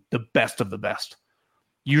to the best of the best.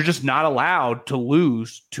 You're just not allowed to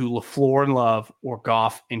lose to LaFleur and Love or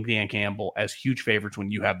Goff and Dan Campbell as huge favorites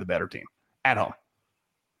when you have the better team at home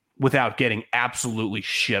without getting absolutely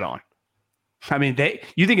shit on. I mean,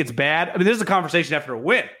 you think it's bad? I mean, this is a conversation after a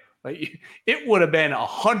win. Like, it would have been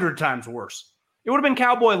 100 times worse. It would have been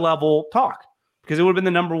Cowboy level talk because it would have been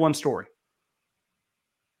the number one story,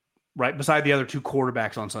 right? Beside the other 2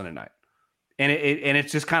 quarterbacks on Sunday night. And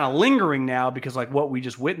it's just kind of lingering now because like what we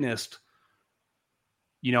just witnessed,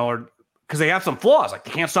 or because they have some flaws, like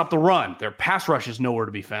they can't stop the run. Their pass rush is nowhere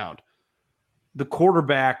to be found. The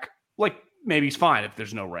quarterback, like maybe he's fine if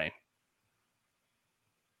there's no rain,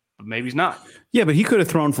 but maybe he's not. Yeah, but he could have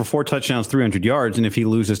thrown for 4 touchdowns, 300 yards, and if he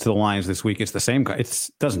loses to the Lions this week, it's the same.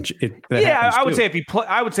 It doesn't. I would say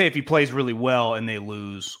if he plays really well and they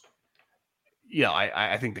lose. Yeah,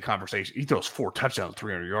 I think the conversation, he throws 4 touchdowns,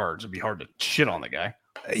 300 yards. It'd be hard to shit on the guy.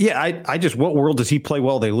 Yeah, I just, what world does he play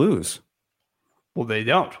well, they lose? Well, they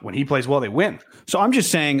don't. When he plays well, they win. So I'm just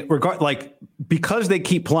saying, because they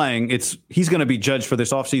keep playing, he's going to be judged for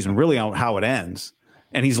this offseason really on how it ends.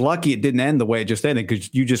 And he's lucky it didn't end the way it just ended because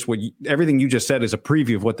everything you just said is a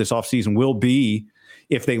preview of what this offseason will be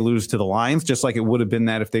if they lose to the Lions, just like it would have been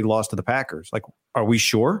that if they lost to the Packers. Like, are we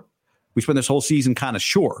sure? We spent this whole season kind of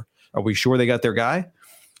sure. Are we sure they got their guy?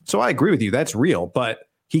 So I agree with you. That's real. But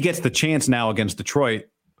he gets the chance now against Detroit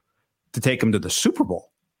to take him to the Super Bowl.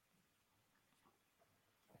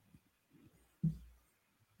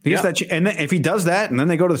 And then if he does that and then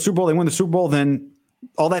they go to the Super Bowl, they win the Super Bowl, then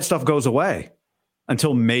all that stuff goes away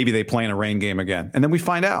until maybe they play in a rain game again. And then we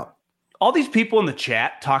find out. All these people in the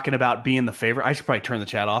chat talking about being the favorite. I should probably turn the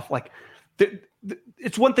chat off. Like,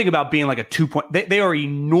 it's one thing about being like a 2-point. They are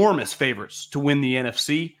enormous favorites to win the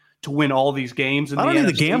NFC, to win all these games. I don't need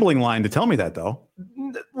the gambling line to tell me that, though.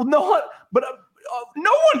 Well, no, but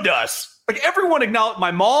no one does. Like, everyone acknowledge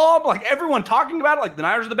my mom, like everyone talking about it, like the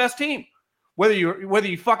Niners are the best team. Whether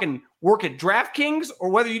you fucking work at DraftKings or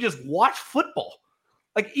whether you just watch football,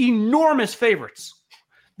 like enormous favorites.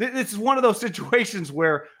 This is one of those situations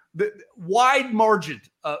where the wide margin.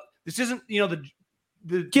 This isn't,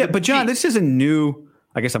 but John, this isn't new.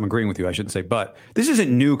 I guess I'm agreeing with you. I shouldn't say, but this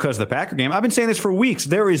isn't new because of the Packer game. I've been saying this for weeks.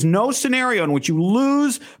 There is no scenario in which you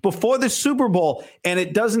lose before the Super Bowl and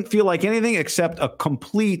it doesn't feel like anything except a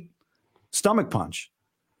complete stomach punch.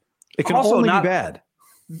 It can also only be bad.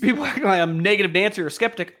 People act like I'm negative Nancy or a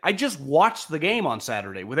skeptic. I just watched the game on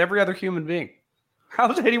Saturday with every other human being.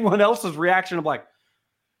 How's anyone else's reaction of like,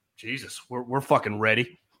 Jesus, we're fucking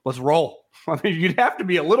ready. Let's roll. I mean, you'd have to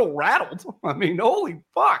be a little rattled. I mean, holy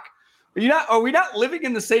fuck. Are we not living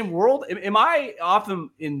in the same world? Am I often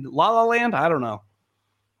in La La Land? I don't know.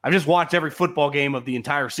 I've just watched every football game of the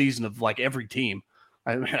entire season of like every team.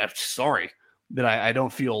 I'm sorry that I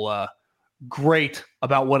don't feel great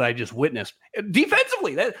about what I just witnessed.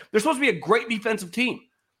 Defensively, they're supposed to be a great defensive team,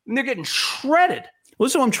 and they're getting shredded. Well,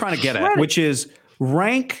 this is what I'm trying to get at, which is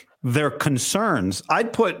rank their concerns.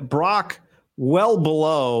 I'd put Brock well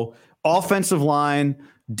below offensive line,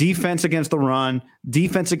 defense against the run,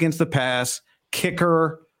 defense against the pass,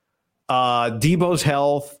 kicker, Debo's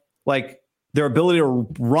health, like their ability to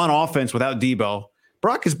run offense without Debo.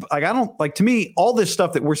 Brock is like, to me, all this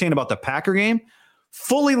stuff that we're saying about the Packer game,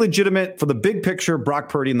 fully legitimate for the big picture, Brock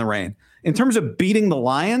Purdy in the rain. In terms of beating the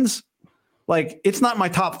Lions, like it's not my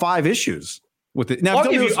top 5 issues with it. Now, I'll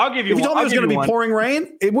give you. If you told me it was going to be pouring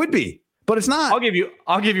rain, it would be, but it's not. I'll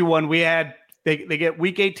give you one. We had they get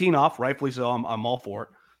week 18 off, rightfully so. I'm all for it.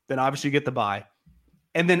 Then obviously you get the bye,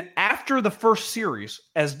 and then after after the first series,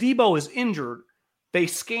 as Debo is injured, they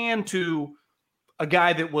scan to a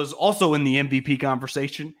guy that was also in the MVP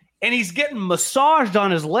conversation, and he's getting massaged on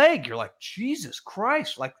his leg. You're like, Jesus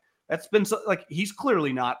Christ. Like, that's been he's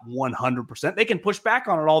clearly not 100%. They can push back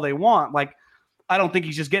on it all they want. Like, I don't think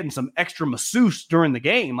he's just getting some extra masseuse during the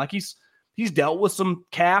game. Like, he's dealt with some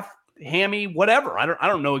calf, hammy, whatever. I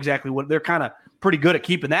don't know exactly what. They're kind of pretty good at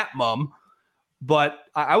keeping that mum. But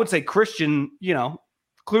I would say Christian,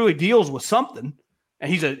 clearly deals with something.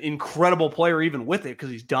 And he's an incredible player even with it because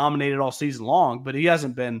he's dominated all season long. But he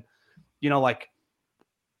hasn't been, I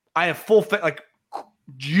have full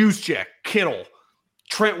Juszczyk, Kittle,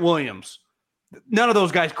 Trent Williams. None of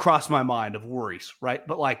those guys cross my mind of worries, right?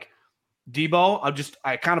 But like Debo,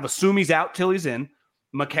 I kind of assume he's out till he's in.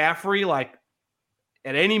 McCaffrey, like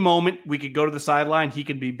at any moment we could go to the sideline, he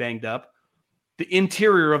can be banged up. The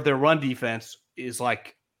interior of their run defense is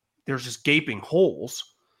like there's just gaping holes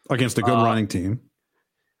against a good running team.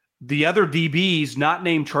 The other DBs, not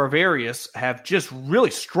named Charvarius, have just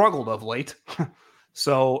really struggled of late.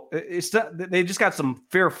 So they just got some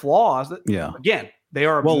fair flaws. Yeah. Again, they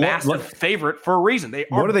are a massive favorite for a reason.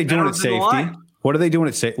 What are they doing at safety? What are they doing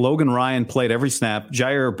at safety? Logan Ryan played every snap.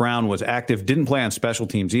 Jair Brown was active, didn't play on special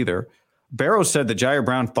teams either. Barrow said that Jair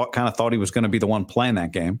Brown thought he was going to be the one playing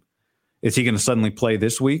that game. Is he going to suddenly play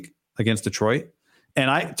this week against Detroit?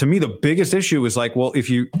 And to me, the biggest issue is like, well,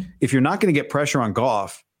 if you're not going to get pressure on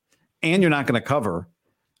Goff and you're not going to cover,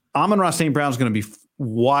 Amon-Ra St. Brown's going to be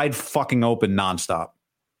wide fucking open nonstop.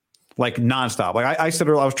 Like nonstop. Like I said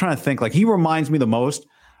earlier, I was trying to think, like he reminds me the most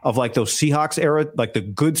of like those Seahawks era, like the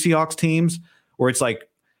good Seahawks teams where it's like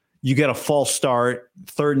you get a false start,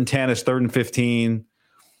 3rd and 10 is 3rd and 15.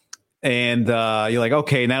 And you're like,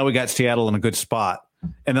 okay, now we got Seattle in a good spot.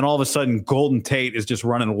 And then all of a sudden, Golden Tate is just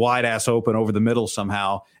running wide ass open over the middle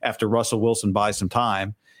somehow after Russell Wilson buys some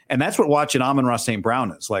time. And that's what watching Amon-Ra St.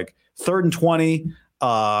 Brown is. Like 3rd and 20,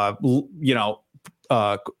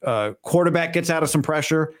 quarterback gets out of some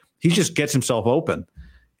pressure. He just gets himself open.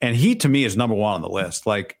 And he, to me, is number one on the list.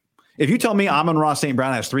 Like, if you tell me Amon-Ra St.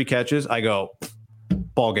 Brown has 3 catches, I go,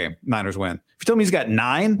 ball game, Niners win. If you tell me he's got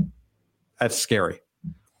 9, that's scary.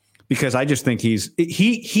 Because I just think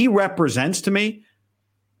he represents to me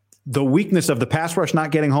the weakness of the pass rush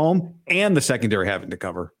not getting home and the secondary having to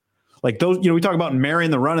cover. Like those, we talk about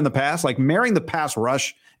marrying the run in the pass, like marrying the pass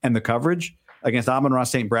rush and the coverage against Amon-Ra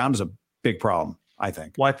St. Brown is a big problem, I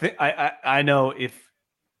think. Well, I know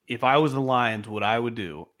if I was the Lions, what I would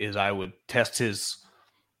do is I would test his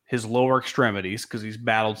lower extremities because he's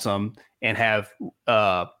battled some, and have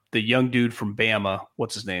the young dude from Bama,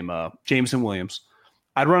 what's his name, Jameson Williams.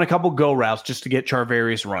 I'd run a couple go routes just to get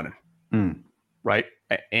Charvarius running, right?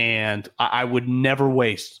 And I would never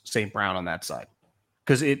waste St. Brown on that side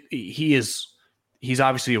because he's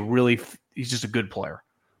obviously he's just a good player.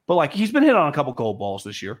 But like he's been hit on a couple gold balls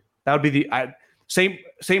this year. That would be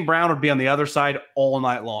St. Brown would be on the other side all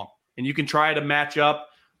night long. And you can try to match up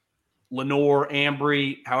Lenore,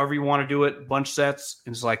 Ambry, however you want to do it, bunch sets,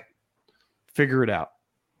 and it's like, figure it out.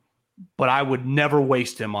 But I would never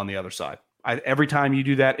waste him on the other side. Every time you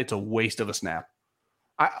do that, it's a waste of a snap.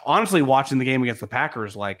 I honestly, watching the game against the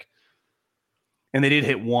Packers, and they did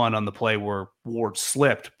hit one on the play where Ward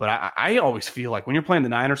slipped, but I always feel like when you're playing the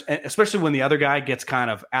Niners, especially when the other guy gets kind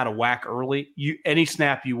of out of whack early, any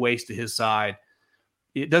snap you waste to his side,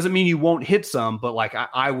 it doesn't mean you won't hit some, but like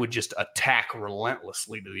I would just attack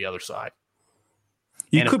relentlessly to the other side.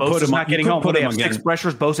 You could put him not getting home. They have 6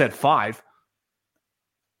 pressures. Bose had 5.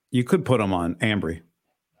 You could put him on Ambry.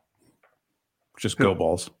 Just go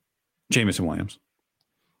balls. Jameson Williams.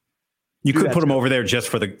 You could put him over there just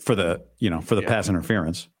for the pass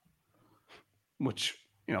interference, which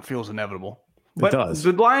feels inevitable. It does.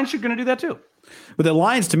 The Lions are going to do that too. But the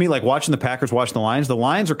Lions, to me, like watching the Packers, watching the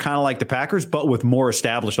Lions are kind of like the Packers, but with more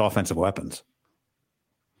established offensive weapons.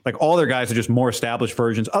 Like all their guys are just more established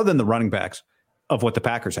versions, other than the running backs, of what the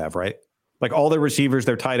Packers have, right? Like all their receivers,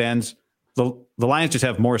 their tight ends. The Lions just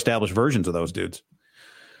have more established versions of those dudes.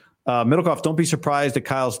 Middlecoff, don't be surprised at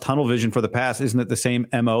Kyle's tunnel vision for the pass. Isn't it the same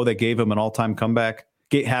MO that gave him an all-time comeback,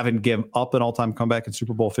 having given up an all-time comeback in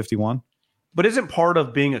Super Bowl 51? But isn't part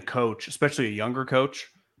of being a coach, especially a younger coach,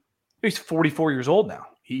 he's 44 years old now.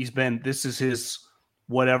 This is his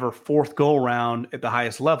whatever 4th go-around at the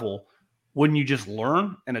highest level. Wouldn't you just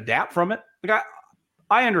learn and adapt from it? Like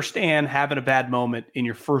I understand having a bad moment in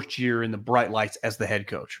your first year in the bright lights as the head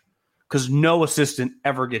coach, because no assistant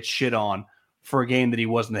ever gets shit on for a game that he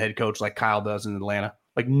wasn't the head coach like Kyle does in Atlanta.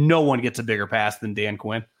 Like no one gets a bigger pass than Dan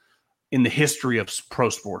Quinn in the history of pro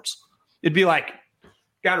sports. It'd be like,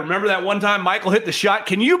 God, remember that one time Michael hit the shot?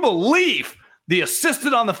 Can you believe The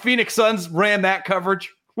assistant on the Phoenix Suns ran that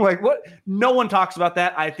coverage. Like, what? No one talks about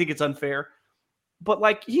that. I think it's unfair. But,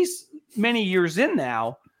 like, he's many years in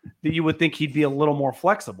now that you would think he'd be a little more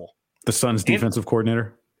flexible. The Suns defensive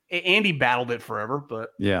coordinator? Andy battled it forever,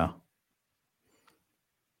 but. Yeah.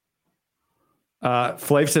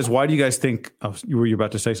 Flav says, why do you guys think – were you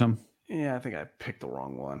about to say something? Yeah, I think I picked the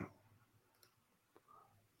wrong one.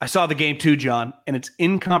 I saw the game too, John, and it's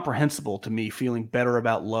incomprehensible to me feeling better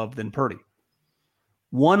about Love than Purdy.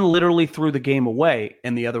 One literally threw the game away,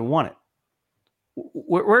 and the other won it.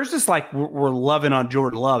 Where's this like we're loving on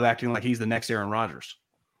Jordan Love, acting like he's the next Aaron Rodgers?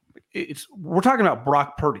 We're talking about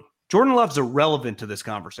Brock Purdy. Jordan Love's irrelevant to this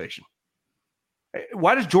conversation.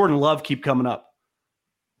 Why does Jordan Love keep coming up?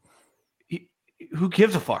 Who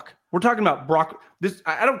gives a fuck? We're talking about Brock.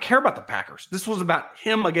 I don't care about the Packers. This was about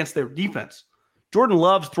him against their defense. Jordan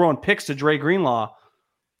Love's throwing picks to Dre Greenlaw.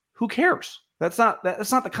 Who cares? That's not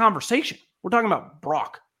the conversation. We're talking about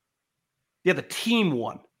Brock. Yeah, the team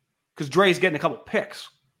won because Dre's getting a couple picks,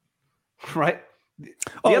 right?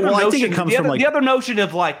 I think it comes from the other notion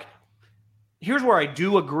of like, here's where I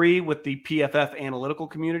do agree with the PFF analytical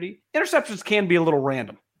community. Interceptions can be a little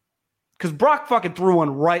random because Brock fucking threw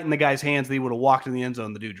one right in the guy's hands that he would have walked in the end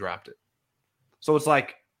zone. The dude dropped it. So it's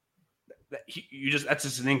like, that's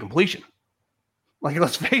just an incompletion. Like,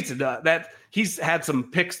 let's face it, that he's had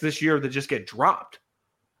some picks this year that just get dropped.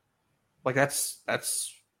 Like that's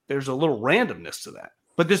there's a little randomness to that.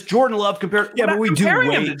 But this Jordan Love compared, but we do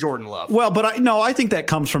comparing him to Jordan Love. Well, but I think that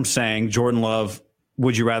comes from saying Jordan Love.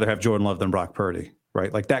 Would you rather have Jordan Love than Brock Purdy?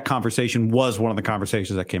 Right? Like that conversation was one of the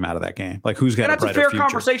conversations that came out of that game. Like who's got a brighter future? That's a fair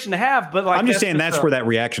conversation to have. But like, I'm just saying that's where that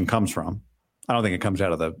reaction comes from. I don't think it comes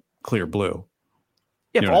out of the clear blue.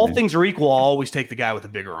 If all things are equal, I'll always take the guy with the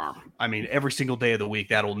bigger arm. I mean, every single day of the week,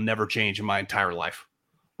 that'll never change in my entire life,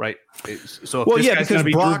 right? So if this guy's going to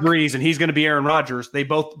be Drew Brees and he's going to be Aaron Rodgers, they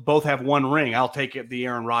both have one ring. I'll take the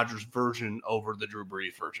Aaron Rodgers version over the Drew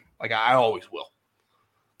Brees version. Like I always will.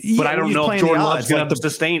 But I don't know if Jordan Love's going to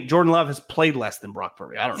sustain. Jordan Love has played less than Brock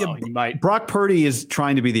Purdy. I don't know. He might. Brock Purdy is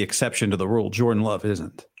trying to be the exception to the rule. Jordan Love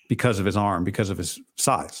isn't because of his arm, because of his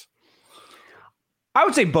size. I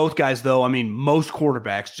would say both guys, though. I mean, most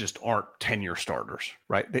quarterbacks just aren't 10-year starters,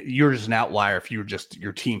 right? You're just an outlier if you're just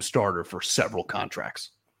your team starter for several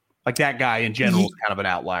contracts. Like that guy in general is kind of an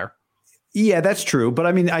outlier. Yeah, that's true. But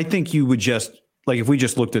I mean, I think you would just like if we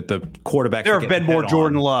just looked at the quarterback. There have been more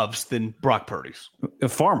Jordan Loves than Brock Purdy's.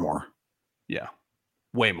 Far more. Yeah,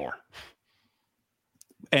 way more.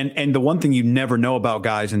 And the one thing you never know about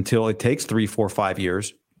guys until it takes 3, 4, 5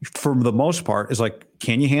 years, for the most part, is like,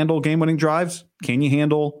 can you handle game-winning drives? Can you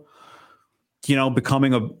handle,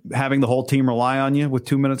 having the whole team rely on you with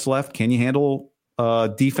 2 minutes left? Can you handle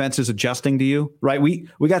defenses adjusting to you? Right? We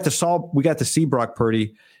got to see Brock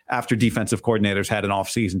Purdy after defensive coordinators had an off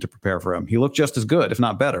season to prepare for him. He looked just as good, if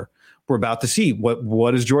not better. We're about to see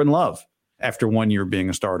what is Jordan Love after 1 year being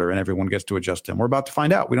a starter, and everyone gets to adjust to him. We're about to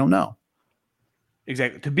find out. We don't know.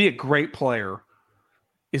 Exactly. To be a great player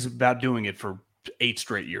is about doing it for 8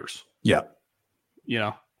 straight years. Yeah.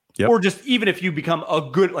 Yep. Or just even if you become a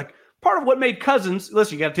good, like part of what made Cousins,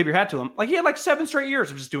 listen, you got to tip your hat to him. Like he had like 7 straight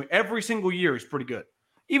years of just doing every single year. He's pretty good.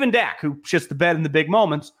 Even Dak, who shits the bed in the big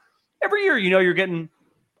moments, every year, you're getting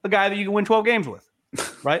a guy that you can win 12 games with,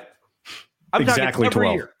 right? I'm exactly talking every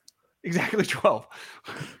 12. year. Exactly 12.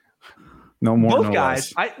 No more. Both no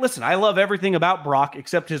guys. Less. I love everything about Brock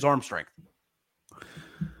except his arm strength,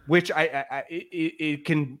 which it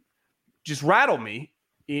can just rattle me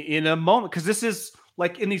in a moment because this is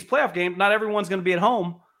like in these playoff games, not everyone's going to be at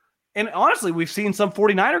home. And honestly, we've seen some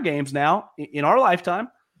 49er games now in our lifetime.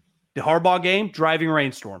 The Harbaugh game, driving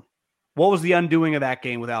rainstorm. What was the undoing of that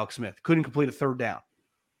game with Alex Smith? Couldn't complete a third down.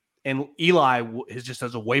 And Eli just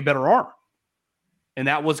has a way better arm. And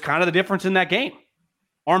that was kind of the difference in that game.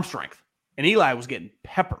 Arm strength. And Eli was getting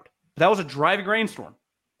peppered. But that was a driving rainstorm.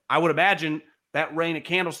 I would imagine that rain at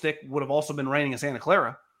Candlestick would have also been raining in Santa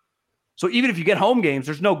Clara. So even if you get home games,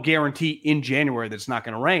 there's no guarantee in January that it's not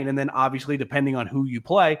going to rain. And then obviously, depending on who you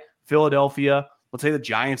play, Philadelphia, let's say the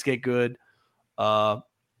Giants get good.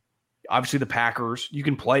 Obviously, the Packers, you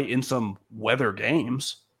can play in some weather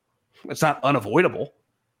games. It's not unavoidable.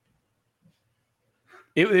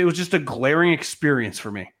 It was just a glaring experience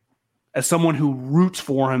for me as someone who roots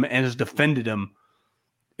for him and has defended him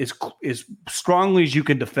as strongly as you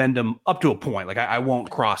can defend him up to a point. Like I won't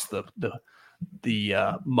cross the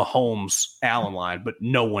Mahomes Allen line, but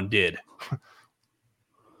no one did.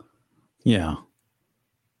 Yeah.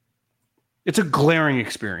 It's a glaring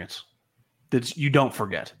experience that you don't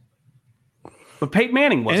forget. But Peyton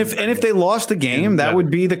Manning wasn't. And if they lost the game, that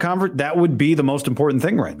would be the most important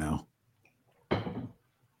thing right now.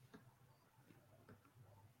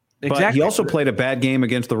 Exactly. But he also played a bad game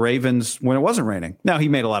against the Ravens when it wasn't raining. Now, he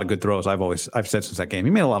made a lot of good throws. I've said since that game,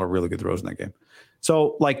 he made a lot of really good throws in that game.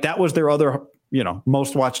 So, like, that was their other,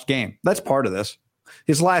 most watched game. That's part of this.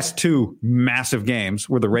 His last two massive games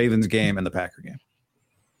were the Ravens game and the Packer game.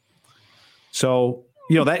 So,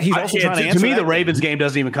 that he's also trying to answer. To me, the game. Ravens game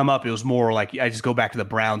doesn't even come up. It was more like I just go back to the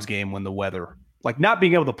Browns game when the weather, like not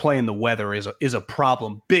being able to play in the weather is a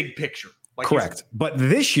problem. Big picture. Like correct. But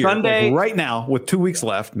this year, Sunday, right now, with 2 weeks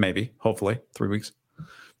left, maybe, hopefully 3 weeks,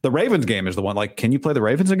 the Ravens game is the one. Like, can you play the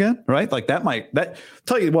Ravens again? Right? Like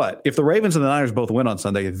tell you what, if the Ravens and the Niners both win on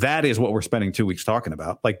Sunday, that is what we're spending 2 weeks talking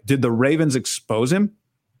about. Like, did the Ravens expose him?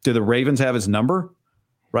 Did the Ravens have his number?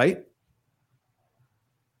 Right?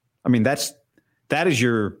 I mean, is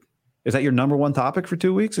that your number one topic for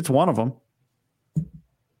 2 weeks? It's one of them.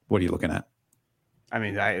 What are you looking at? I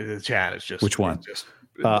mean, the chat is just which one? Just,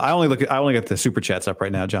 I only got the super chats up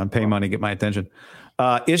right now, John. Pay money, get my attention.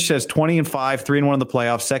 Ish says 20-5, 3-1 in the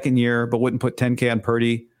playoffs, second year, but wouldn't put $10K on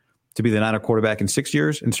Purdy to be the Niner quarterback in 6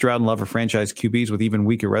 years. And Stroud and Love are franchise QBs with even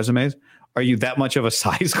weaker resumes. Are you that much of a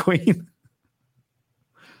size queen?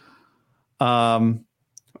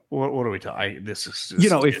 what are we talking? This is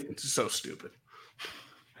it's so stupid.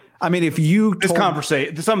 I mean, if you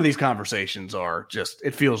some of these conversations are just,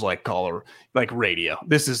 it feels like caller, like radio.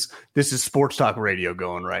 This is sports talk radio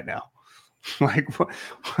going right now. Like,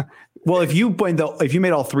 well, if you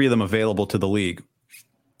made all three of them available to the league,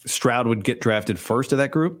 Stroud would get drafted first of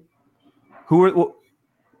that group. Who are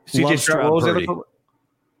CJ Stroud, Purdy.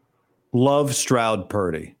 Love, Stroud,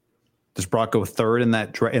 Purdy. Does Brock go third in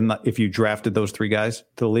that? If you drafted those three guys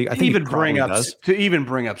to the league, I think to even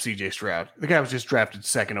bring up CJ Stroud, the guy was just drafted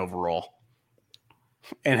second overall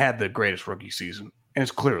and had the greatest rookie season, and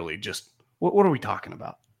it's clearly just what are we talking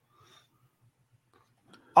about?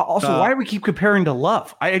 Also, why do we keep comparing to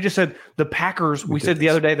Love? I just said the Packers. We said the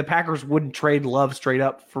other day the Packers wouldn't trade Love straight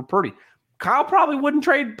up for Purdy. Kyle probably wouldn't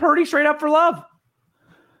trade Purdy straight up for Love.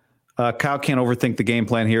 Kyle can't overthink the game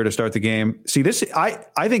plan here to start the game. See, this I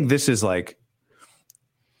think this is like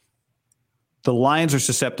the Lions are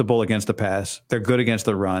susceptible against the pass. They're good against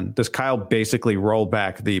the run. Does Kyle basically roll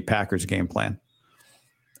back the Packers game plan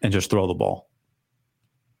and just throw the ball?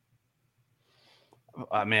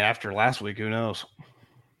 I mean, after last week, who knows?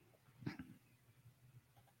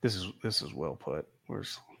 This is well put. Where'd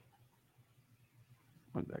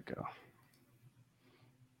that go?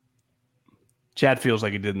 Chad feels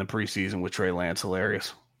like he did in the preseason with Trey Lance.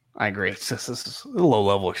 Hilarious. I agree. This is a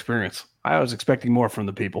low-level experience. I was expecting more from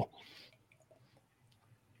the people.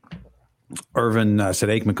 Irvin said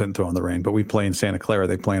Aikman couldn't throw in the rain, but we play in Santa Clara.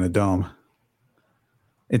 They play in a dome.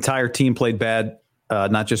 Entire team played bad,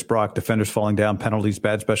 not just Brock. Defenders falling down, penalties,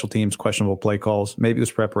 bad special teams, questionable play calls. Maybe it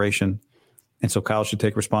was preparation. And so Kyle should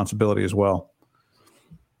take responsibility as well.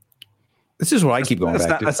 This is what I keep going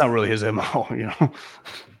back to. That's not really his MO,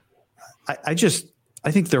 I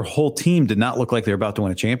think their whole team did not look like they were about to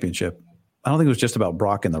win a championship. I don't think it was just about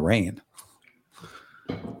Brock in the rain,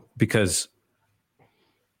 because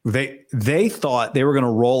they thought they were going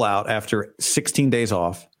to roll out after 16 days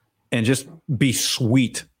off and just be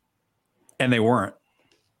sweet, and they weren't.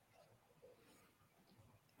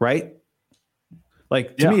 Right?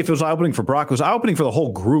 Like, to me, if it was eye-opening for Brock, it was eye-opening for the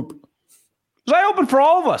whole group. It was eye-open for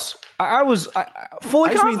all of us. I was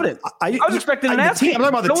fully confident. I was expecting an ass kick. I'm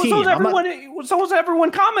talking about the team. So was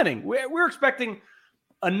everyone commenting. We're expecting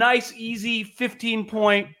a nice, easy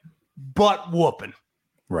 15-point butt whooping.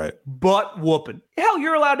 Right. Butt whooping. Hell,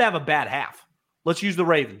 you're allowed to have a bad half. Let's use the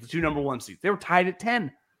Ravens, the 2 number 1 seeds. They were tied at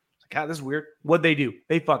 10. God, this is weird. What'd they do?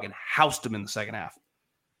 They fucking housed them in the second half.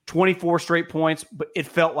 24 straight points, but it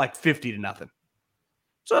felt like 50-0.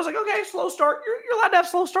 So I was like, okay, slow start. You're allowed to have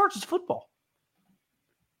slow starts. It's football.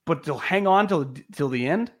 But to hang on till the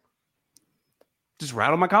end, just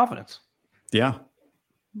rattled my confidence. Yeah.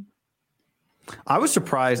 I was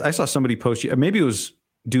surprised. I saw somebody post, maybe it was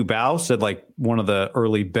Dubow, said like one of the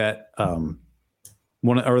early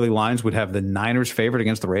one of the early lines would have the Niners favored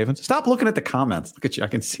against the Ravens. Stop looking at the comments. Look at you. I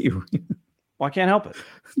can see you. Well, I can't help it.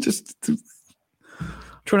 Just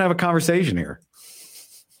trying to have a conversation here.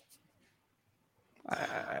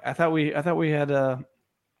 I thought we had I'm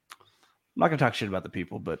not going to talk shit about the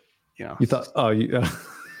people, but you thought,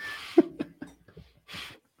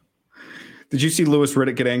 Did you see Louis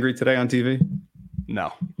Riddick get angry today on TV?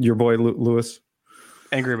 No. Your boy Louis?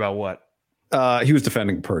 Angry about what? He was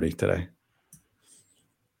defending Purdy today.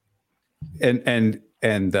 And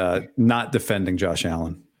not defending Josh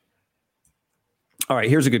Allen. All right,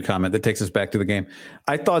 here's a good comment that takes us back to the game.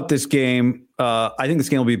 I thought this game, I think this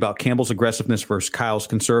game will be about Campbell's aggressiveness versus Kyle's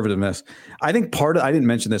conservativeness. I think I didn't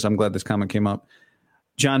mention this. I'm glad this comment came up.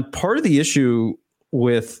 John, part of the issue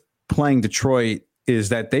with playing Detroit is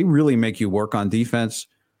that they really make you work on defense.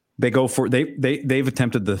 They've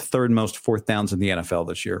attempted the third most fourth downs in the NFL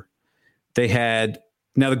this year.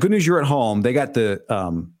 Now the good news, you're at home. They got the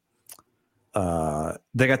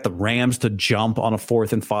Rams to jump on a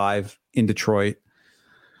 4th and 5 in Detroit.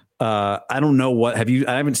 I don't know I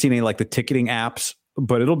haven't seen any like the ticketing apps,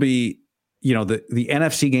 but it'll be, the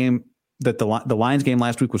NFC game that the Lions game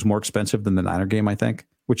last week was more expensive than the Niner game, I think,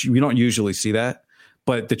 which we don't usually see that.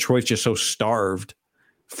 But Detroit's just so starved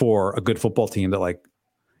for a good football team that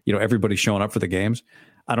everybody's showing up for the games.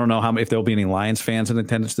 I don't know if there'll be any Lions fans in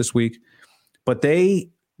attendance this week, but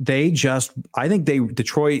Detroit,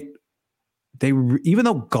 even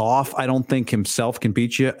though Goff, I don't think himself can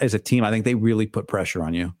beat you as a team, I think they really put pressure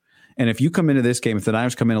on you. And if you come into this game, if the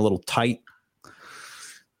Niners come in a little tight,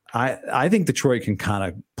 I think Detroit can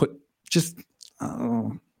kind of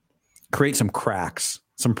create some cracks,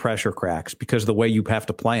 some pressure cracks, because of the way you have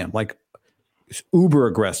to play him. Like, it's uber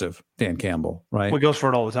aggressive, Dan Campbell, right? Well, he goes for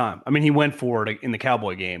it all the time. I mean, he went for it in the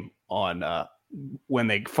Cowboy game on when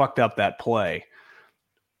they fucked up that play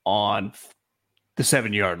on the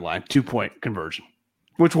 7-yard line, 2-point conversion,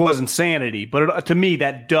 which was insanity. But to me,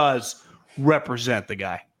 that does represent the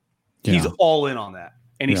guy. Yeah. He's all in on that.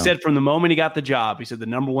 And he said from the moment he got the job, he said, the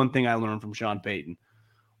number one thing I learned from Sean Payton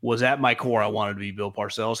was, at my core, I wanted to be Bill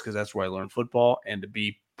Parcells because that's where I learned football and to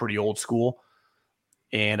be pretty old school.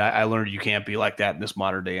 And I learned you can't be like that in this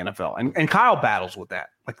modern day NFL. And Kyle battles with that.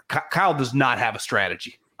 Like, Kyle does not have a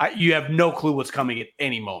strategy. You have no clue what's coming at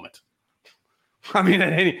any moment. I mean,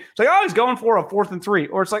 it's like, oh, he's going for a 4th and 3.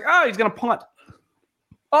 Or it's like, oh, he's going to punt.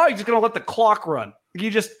 Oh, he's just going to let the clock run.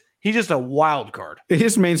 He's just a wild card.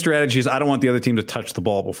 His main strategy is, I don't want the other team to touch the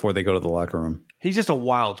ball before they go to the locker room. He's just a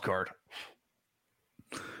wild card.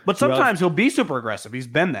 But sometimes he'll be super aggressive. He's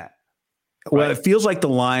been that. Well, right? It feels like the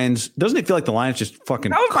Lions. Doesn't it feel like the Lions just fucking?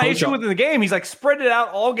 That was my issue with the game. He's like spread it out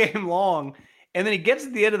all game long, and then he gets to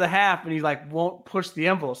the end of the half and he's like won't push the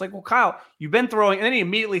envelope. It's like, well, Kyle, you've been throwing, and then he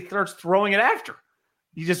immediately starts throwing it after.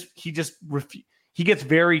 He gets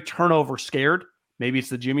very turnover scared. Maybe it's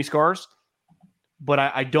the Jimmy scars, but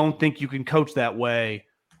I don't think you can coach that way.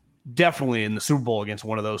 Definitely in the Super Bowl against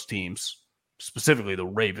one of those teams, specifically the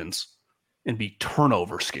Ravens, and be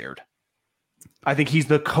turnover scared. I think he's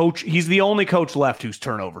the coach. He's the only coach left who's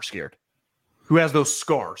turnover scared, who has those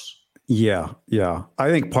scars. Yeah. I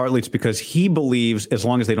think partly it's because he believes as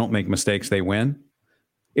long as they don't make mistakes, they win.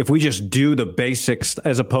 If we just do the basics,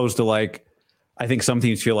 as opposed to like, I think some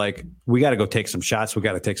teams feel like we got to go take some shots. We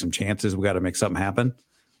got to take some chances. We got to make something happen.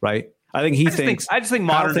 Right. I just think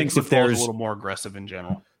modern football is a little more aggressive in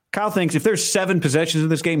general. Kyle thinks if there's 7 possessions in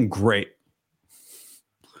this game, great.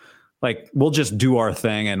 Like, we'll just do our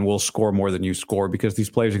thing and we'll score more than you score because these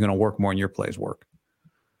plays are going to work more than your plays work.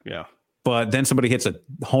 Yeah. But then somebody hits a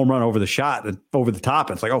home run over the top. And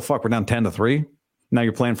it's like, oh, fuck, we're down 10-3. Now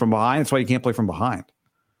you're playing from behind. That's why you can't play from behind.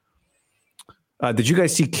 Did you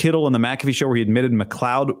guys see Kittle in the McAfee show where he admitted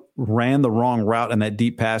McLeod ran the wrong route and that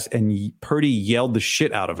deep pass and Purdy yelled the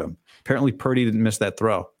shit out of him? Apparently Purdy didn't miss that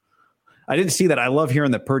throw. I didn't see that. I love hearing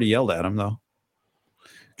that Purdy yelled at him, though.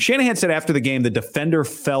 Shanahan said after the game, the defender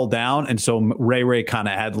fell down, and so Ray kind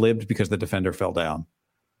of ad-libbed because the defender fell down.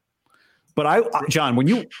 But John,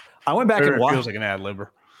 I went back and watched. It feels like an ad-libber.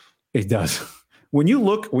 It does. When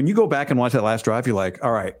you go back and watch that last drive, you're like,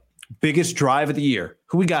 all right, biggest drive of the year.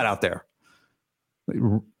 Who we got out there?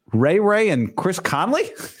 Ray and Chris Conley?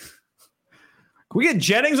 Can we get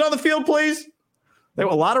Jennings on the field, please? There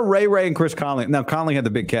were a lot of Ray and Chris Conley. Now, Conley had the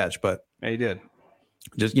big catch, but yeah, he did.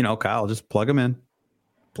 Just, Kyle, just plug him in.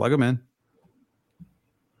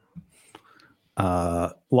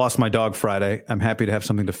 Lost my dog Friday. I'm happy to have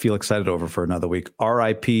something to feel excited over for another week.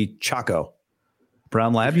 R.I.P. Chaco.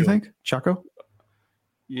 Brown Lab, you think? Chaco?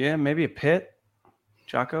 Yeah, maybe a pit.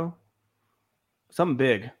 Chaco. Something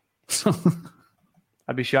big.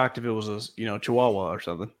 I'd be shocked if it was a Chihuahua or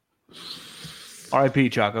something. R.I.P.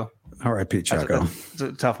 Chaco. R.I.P. Chaco. It's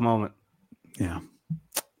a tough moment. Yeah.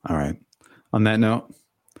 All right. On that note,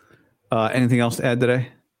 anything else to add today?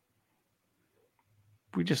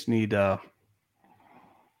 We just need, I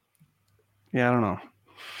don't know.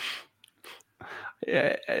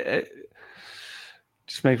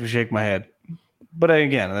 Just makes me shake my head. But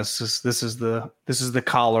again, this is the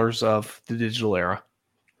collars of the digital era.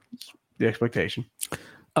 The expectation.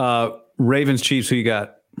 Ravens, Chiefs, who you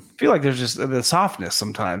got? I feel like there's just the softness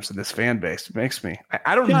sometimes in this fan base. It makes me.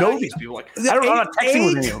 I don't know these people. Like I'm not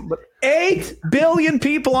texting with anyone. But 8 billion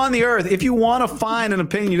people on the earth. If you want to find an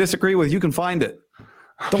opinion you disagree with, you can find it.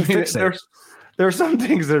 Don't fix it. There are some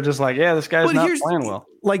things that are just like, yeah, this guy's not playing well.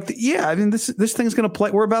 Like, yeah, I mean, this thing's going to play.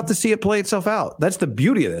 We're about to see it play itself out. That's the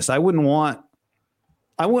beauty of this. I wouldn't want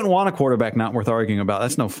a quarterback not worth arguing about.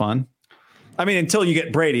 That's no fun. I mean, until you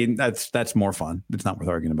get Brady, that's more fun. It's not worth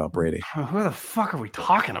arguing about Brady. Who the fuck are we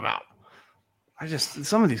talking about?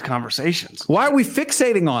 Some of these conversations. Why are we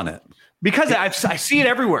fixating on it? Because I see it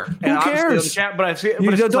everywhere. Who cares? But I see it.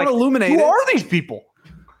 You don't illuminate it. Who are these people?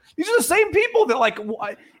 These are the same people that, like,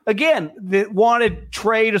 again, that wanted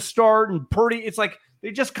Trey to start and Purdy. It's like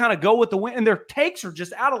they just kind of go with the wind, and their takes are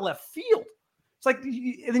just out of left field. It's like,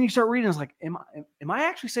 and then you start reading. It's like, am I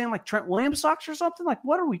actually saying like Trent Williams sucks or something? Like,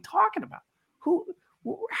 what are we talking about?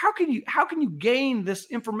 How can you gain this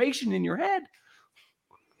information in your head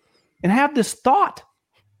and have this thought?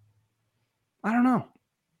 I don't know.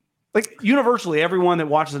 Like, universally, everyone that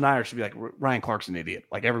watches the Niners should be like, Ryan Clark's an idiot.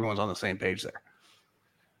 Like, everyone's on the same page there.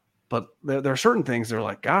 But there are certain things that are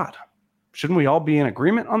like, God, shouldn't we all be in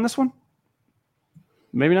agreement on this one?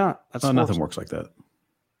 Maybe not. Nothing works like that.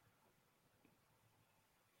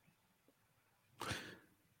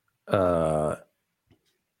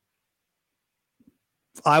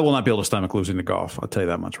 I will not be able to stomach losing to Goff. I'll tell you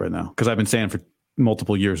that much right now. Because I've been saying for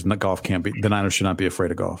multiple years that Goff can't be. The Niners should not be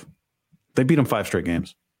afraid of Goff. They beat him 5 straight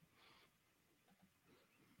games.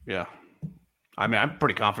 Yeah. I mean, I'm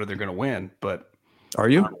pretty confident they're going to win, but are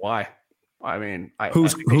you? I don't know why? I mean,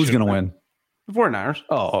 who's going to win? The 49ers.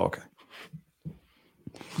 Oh, okay.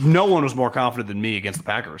 No one was more confident than me against the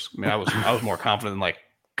Packers. I mean, I was more confident than like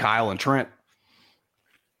Kyle and Trent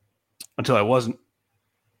until I wasn't.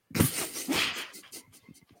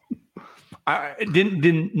 It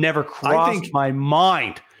didn't never cross my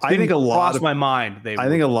mind. I think a lot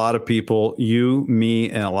of people, you, me,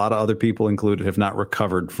 and a lot of other people included, have not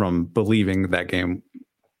recovered from believing that game.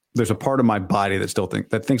 There's a part of my body that still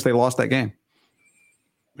thinks they lost that game.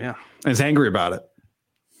 Yeah, and is angry about it.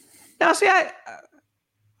 Now, see,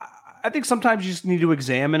 I think sometimes you just need to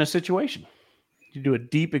examine a situation. You do a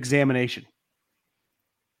deep examination.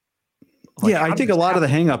 Like, yeah, I think a lot of the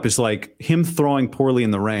hang up is like him throwing poorly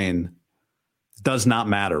in the rain does not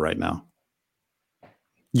matter right now.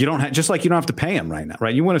 You don't have, just like you don't have to pay him right now,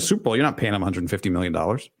 right? You win a Super Bowl, you're not paying him $150 million.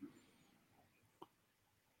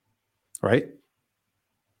 Right?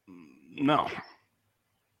 No.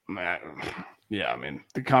 Yeah, I mean,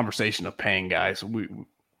 the conversation of paying guys,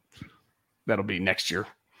 that'll be next year.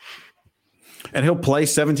 And he'll play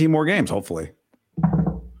 17 more games, hopefully,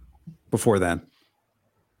 before then.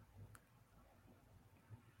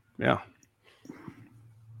 Yeah.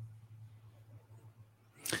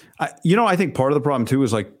 I think part of the problem, too,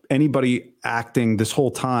 is like anybody acting this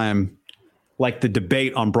whole time like the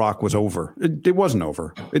debate on Brock was over. It wasn't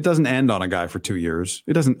over. It doesn't end on a guy for 2 years.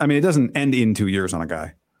 It doesn't end in 2 years on a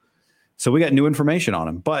guy. So we got new information on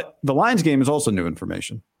him. But the Lions game is also new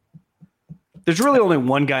information. There's really only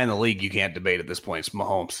one guy in the league you can't debate at this point. It's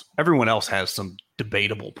Mahomes. Everyone else has some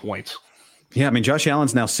debatable points. Yeah, I mean, Josh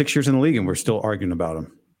Allen's now 6 years in the league, and we're still arguing about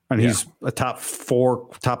him. And he's a top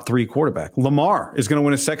 3 quarterback. Lamar is going to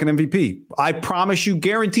win his second MVP. I promise you,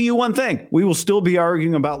 guarantee you one thing. We will still be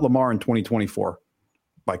arguing about Lamar in 2024,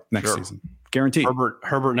 like next season. Guaranteed.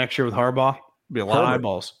 Herbert next year with Harbaugh. Be a lot of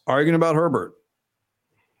eyeballs. Arguing about Herbert.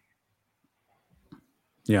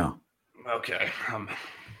 Yeah. Okay. You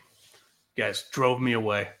guys drove me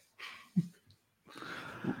away.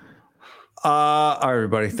 All right,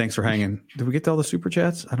 everybody. Thanks for hanging. Did we get to all the super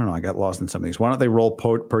chats? I don't know. I got lost in some of these. Why don't they roll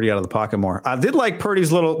Purdy out of the pocket more? I did like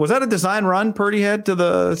Purdy's little. Was that a design run Purdy had to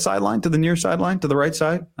the sideline, to the near sideline, to the right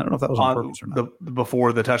side? I don't know if that was on purpose or not.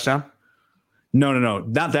 Before the touchdown? No.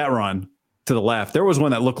 Not that run to the left. There was one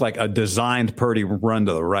that looked like a designed Purdy run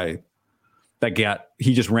to the right.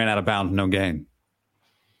 He just ran out of bounds, no gain.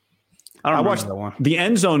 I watched that one. The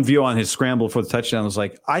end zone view on his scramble for the touchdown was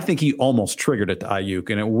like, I think he almost triggered it to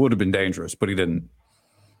Ayuk, and it would have been dangerous, but he didn't.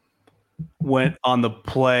 Went on the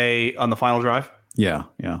play on the final drive? Yeah.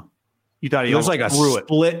 You thought he was like a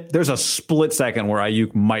split. It. There's a split second where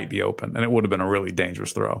Ayuk might be open, and it would have been a really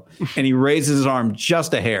dangerous throw. And he raises his arm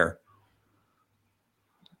just a hair.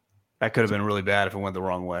 That could have been really bad if it went the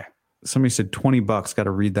wrong way. Somebody said $20. Got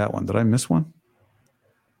to read that one. Did I miss one?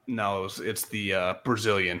 No, it's the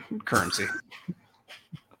Brazilian currency.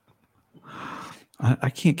 I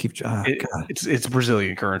can't keep. It's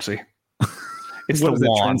Brazilian currency. It's what the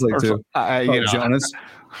wand. Translate to? Jonas.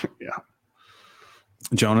 Yeah,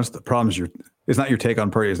 Jonas. The problem is it's not your take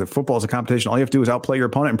on Purdy. Is that football is a competition. All you have to do is outplay your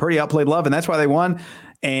opponent, and Purdy outplayed Love, and that's why they won.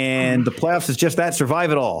 And the playoffs is just that: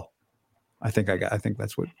 survive it all. I think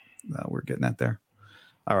that's what we're getting at there.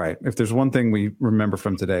 All right. If there's one thing we remember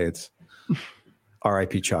from today, it's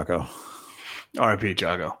R.I.P. Chaco. R.I.P.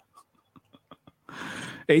 Chaco.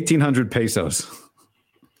 1,800 pesos.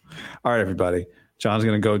 All right, everybody. John's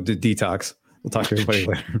going to go detox. We'll talk to everybody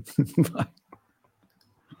later. Bye.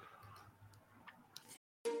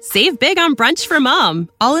 Save big on brunch for mom,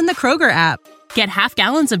 all in the Kroger app. Get half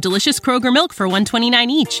gallons of delicious Kroger milk for $1.29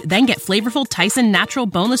 each. Then get flavorful Tyson natural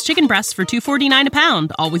boneless chicken breasts for $2.49 a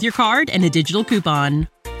pound, all with your card and a digital coupon.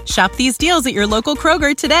 Shop these deals at your local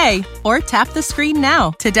Kroger today, or tap the screen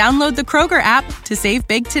now to download the Kroger app to save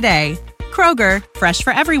big today. Kroger, fresh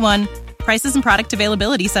for everyone. Prices and product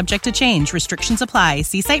availability subject to change. Restrictions apply.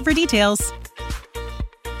 See site for details.